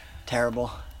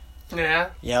 Yeah.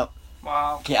 Yep.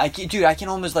 Wow. I can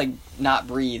almost like not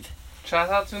breathe. Shout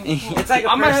out to It's like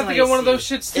a I might have to personal get one of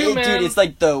those AC. shits too, man. Dude, it's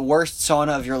like the worst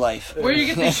sauna of your life. Where you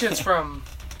get these shits from?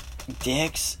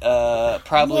 Dick's,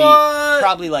 probably What?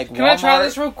 like Walmart. Can I try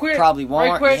this real quick? Probably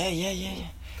Walmart. Right quick? Yeah.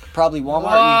 Probably Walmart.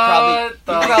 What You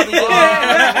probably the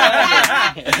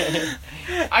did.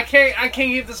 I can't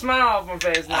keep the smile off my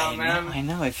face now, man. I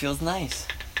know. It feels nice,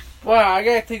 Wow, I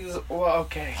gotta take this. Well,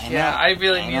 okay. I Yeah, know, I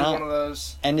really I need know. one of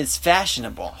those. and it's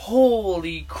fashionable.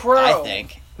 Holy crow. I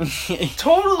think.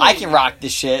 Totally. I can rock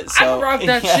this shit. So I can rock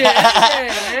that shit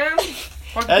every day, man.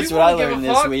 Fuck, That's people what I don't give a learned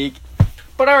this fuck. week.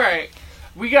 But alright,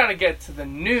 we gotta get to the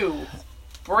new,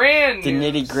 brand The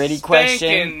new, nitty-gritty question.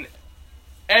 spanking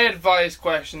advice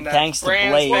question. That's Thanks to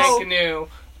brand Blaze. spanking new.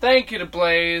 Thank you to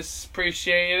Blaze.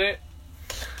 Appreciate it.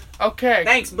 Okay.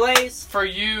 Thanks, Blaze. For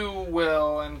you,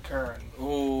 Will, and Kern.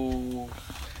 Ooh.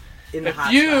 In the If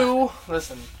hot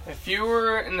you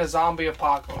were in the zombie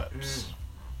apocalypse,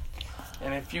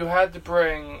 and if you had to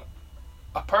bring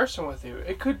a person with you,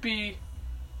 it could be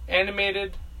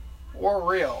animated or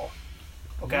real.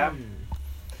 Okay?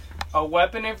 A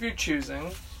weapon if you're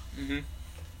choosing, Mhm.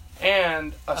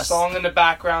 and a song in the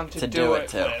background to do it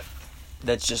to. with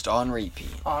That's just on repeat.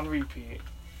 on repeat.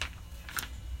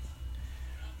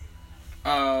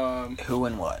 Who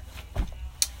and what?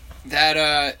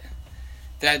 That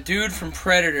dude from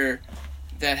Predator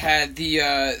that had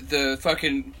the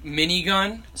fucking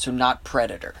minigun. So not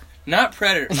Predator. Not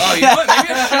Predator. Oh, you know what? Maybe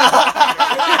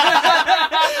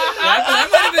I that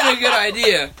might have been a good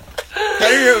idea.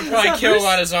 Predator would probably kill a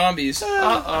lot of zombies.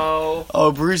 Uh-oh.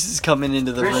 Oh, Bruce is coming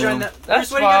into the Bruce, room.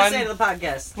 That's what are you gonna fine. say to the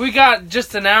podcast? We got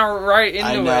just an hour right into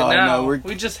I know, it now. I know,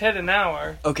 We just hit an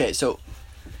hour. Okay, so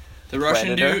The Russian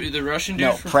Predator? dude. The Russian dude.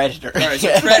 No, from- Predator. All right,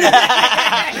 so Predator.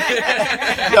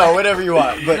 No, whatever you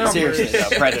want, but No, seriously, no,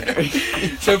 Predator.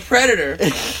 So Predator.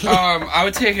 I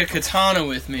would take a katana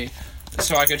with me,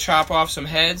 so I could chop off some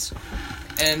heads,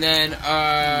 and then.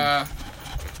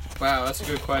 Wow, that's a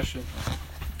good question.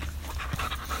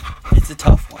 It's a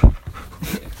tough one.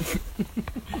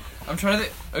 I'm trying to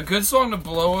think. A good song to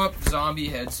blow up zombie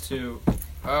heads to.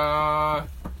 How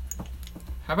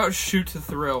about "Shoot to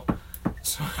Thrill"?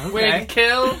 So, Way to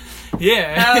kill.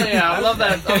 yeah. Hell yeah, I love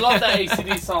that. I love that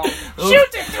ACD song. Little-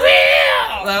 Shoot the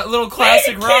thrill. That little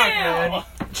classic Way to rock, kill.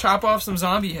 man. Chop off some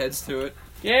zombie heads to it.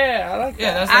 Yeah, I like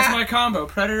Yeah, that. that's my combo.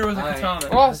 Predator with a Alright.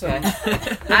 katana. Awesome.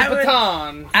 I would-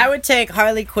 Baton. I would take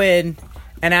Harley Quinn,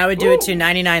 and I would do it to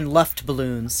 99 Luft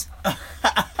balloons.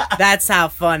 That's how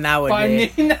fun that would By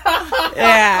be. Nina.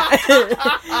 Yeah.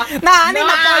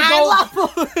 99 Luft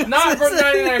balloons. Not for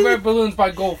 99 Red Balloons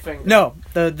by Goldfinger. No,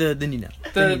 the Nina.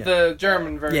 The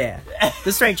German version. Yeah,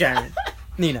 the straight German.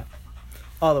 Nina.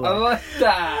 All the I way. like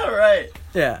that. Alright.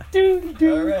 Yeah.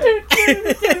 Alright.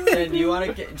 Jen, you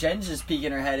want to? Jen's just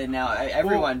peeking her head in now.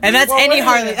 Everyone. And that's Well, wait any a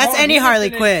Harley. minute. That's Hold on, any he Harley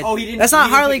didn't Quinn. Oh, he didn't. That's not he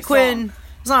didn't Harley pick a song. Quinn.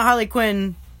 It's not Harley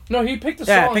Quinn. No, he picked the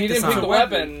Yeah, I song. picked He the didn't pick song. the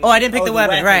weapon. Oh, I didn't pick Oh, the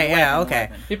weapon. weapon, Right? Yeah. weapon, Okay.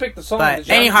 weapon. He picked the song. But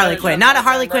The any German Harley version Quinn, of not a 99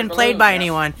 Harley Red Quinn played Balloons. by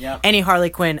anyone. Yep. Any Harley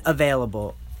Quinn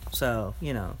available. So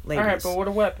ladies. Alright, but what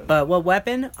a weapon. But what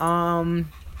weapon?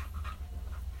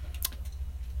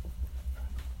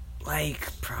 Like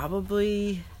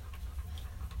probably.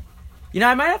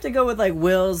 I might have to go with like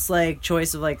Will's like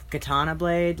choice of like katana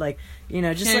blade, like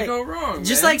just Can't like go wrong.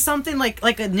 just man. like something like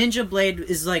a ninja blade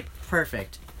is like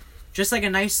perfect. Just like a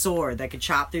nice sword that can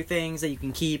chop through things that you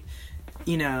can keep.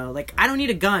 Like I don't need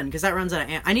a gun because that runs out of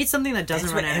ammo. I need something that doesn't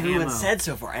That's run what out of everyone ammo. said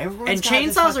so far. Everyone's And got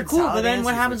this chainsaws are fucking cool, solid but then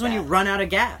what answers happens with when you that. run out of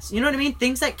gas? You know what I mean?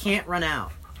 Things that can't run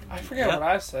out. I forget Yep. what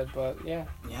I said, but yeah.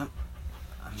 Yep.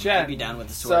 Jen, I'd be down with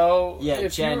the sword. So, Yeah,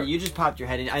 if Jen, you you just popped your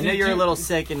head in. I know Did you're a you- little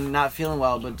sick and not feeling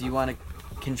well, but do you want to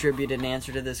contribute an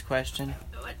answer to this question?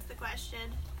 What's the question?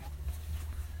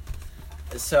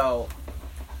 So,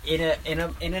 in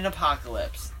an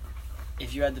apocalypse,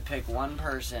 if you had to pick one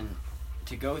person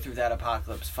to go through that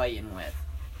apocalypse fighting with,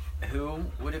 who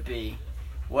would it be?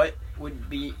 What would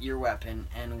be your weapon,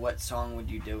 and what song would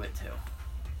you do it to?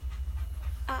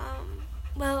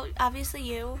 Well, obviously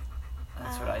you.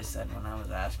 That's what I said when I was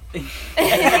asking.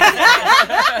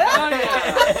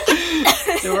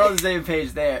 Oh, So we're on the same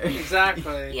page there.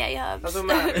 exactly. Yeah, That's what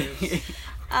yubs.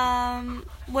 matters.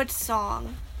 What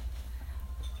song?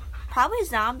 Probably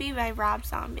Zombie by Rob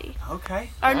Zombie. Okay.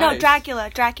 Or no, Nice. Dracula.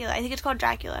 Dracula. I think it's called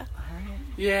Dracula.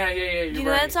 Yeah. You're Do you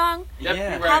know right. that song? Yep,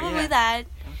 Yeah. you're right, Probably yeah. that.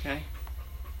 Okay.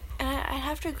 And I'd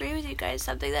have to agree with you guys.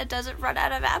 Something that doesn't run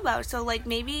out of ammo. So, like,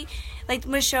 maybe... Like,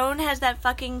 Michonne has that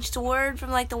fucking sword from,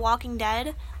 like, The Walking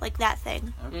Dead. Like, that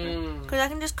thing. Okay. Because I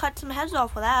can just cut some heads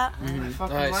off with that. I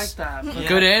fucking Nice. like that. Yeah.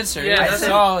 Good answer. Yeah, Yeah, that's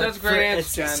solid. that's a great answer,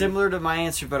 It's Jen. similar to my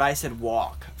answer, but I said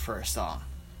walk for a song.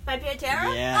 By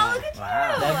Pietera? Yeah. Oh, look at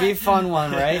Wow. you. That'd be a fun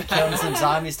one, right? Killing some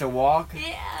zombies to walk.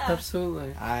 Yeah.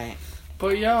 Absolutely. I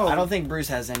But yo, don't think Bruce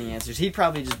has any answers. He'd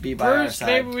probably just be by our Bruce, side.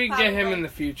 maybe we can get him Probably. in the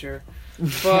future. I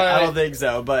But don't think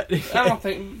so, but I don't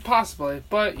think possibly.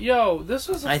 But yo, this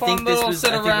was a I fun think this little was.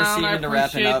 sit I think around. we're seeming to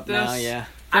wrap it up now. Yeah.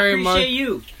 Very I much. appreciate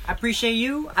you. I appreciate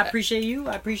you. I appreciate you.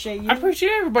 I appreciate you. I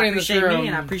appreciate everybody in this appreciate room. me,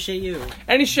 and I appreciate you.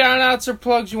 Any shout outs or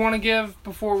plugs you want to give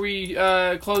before we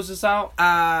close this out?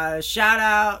 Shout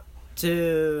out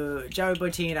to Joey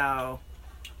Boitino.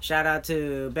 Shout out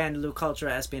to Bandaloo Culture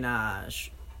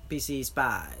Espionage. BC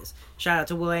Spies. Shout out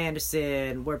to Will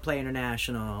Anderson, Wordplay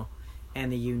International, and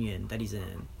the union that he's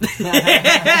in.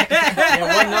 Yeah.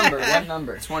 What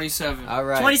number? 27. All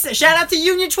right. 27. Shout out to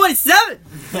Union 27.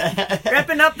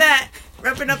 repping up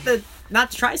the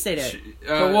not the tri-state area.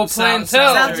 But we'll play and South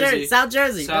tell. South Jersey. South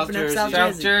Jersey. South Repping up Jersey. South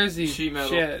South Jersey. Jersey. Sheet metal.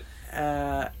 Shit.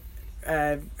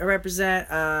 I represent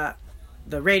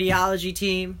the radiology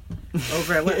team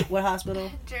over at what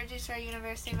hospital? Jersey Shore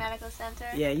University Medical Center.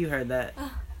 Yeah, you heard that.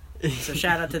 So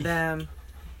shout out to them,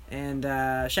 and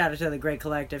shout out to the Great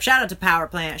Collective. Shout out to Power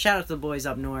Plant. Shout out to the boys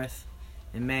up north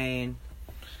in Maine.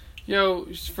 Yo,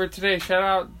 for today, shout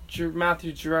out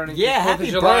Matthew Gironi. Yeah, happy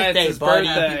It's July, birthday, it's his buddy.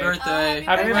 birthday. Happy birthday. Happy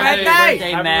Happy birthday,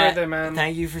 birthday, Happy Matt. birthday, man.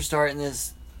 Thank you for starting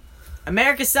this.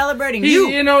 America's celebrating He, you.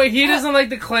 you know, he doesn't like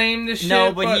to claim this shit.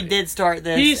 No, but he did start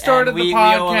this. he started and the we owe a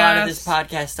lot of podcast. this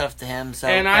podcast stuff to him. So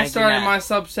And I thank you, started Matt. my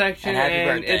subsection, And happy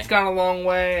and birthday. it's gone a long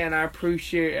way, and I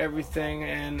appreciate everything,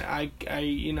 and I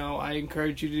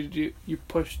encourage you to you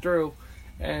push through,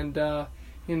 and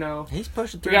He's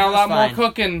pushing we through. got a lot that's fine. more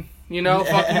cooking.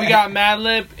 Fucking, we got Mad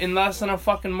Lib in less than a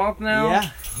fucking month now.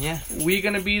 Yeah. We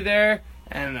gonna be there,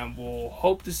 and we'll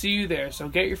hope to see you there. So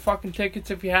get your fucking tickets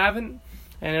if you haven't.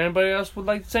 And anybody else would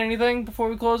like to say anything before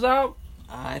we close out?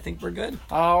 I think we're good.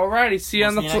 Alrighty, see you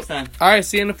on the next time. Alright,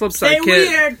 see you on the flip side, Stay kid.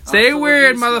 weird. Stay Also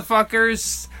weird, weird stuff.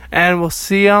 motherfuckers. And we'll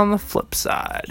see you on the flip side.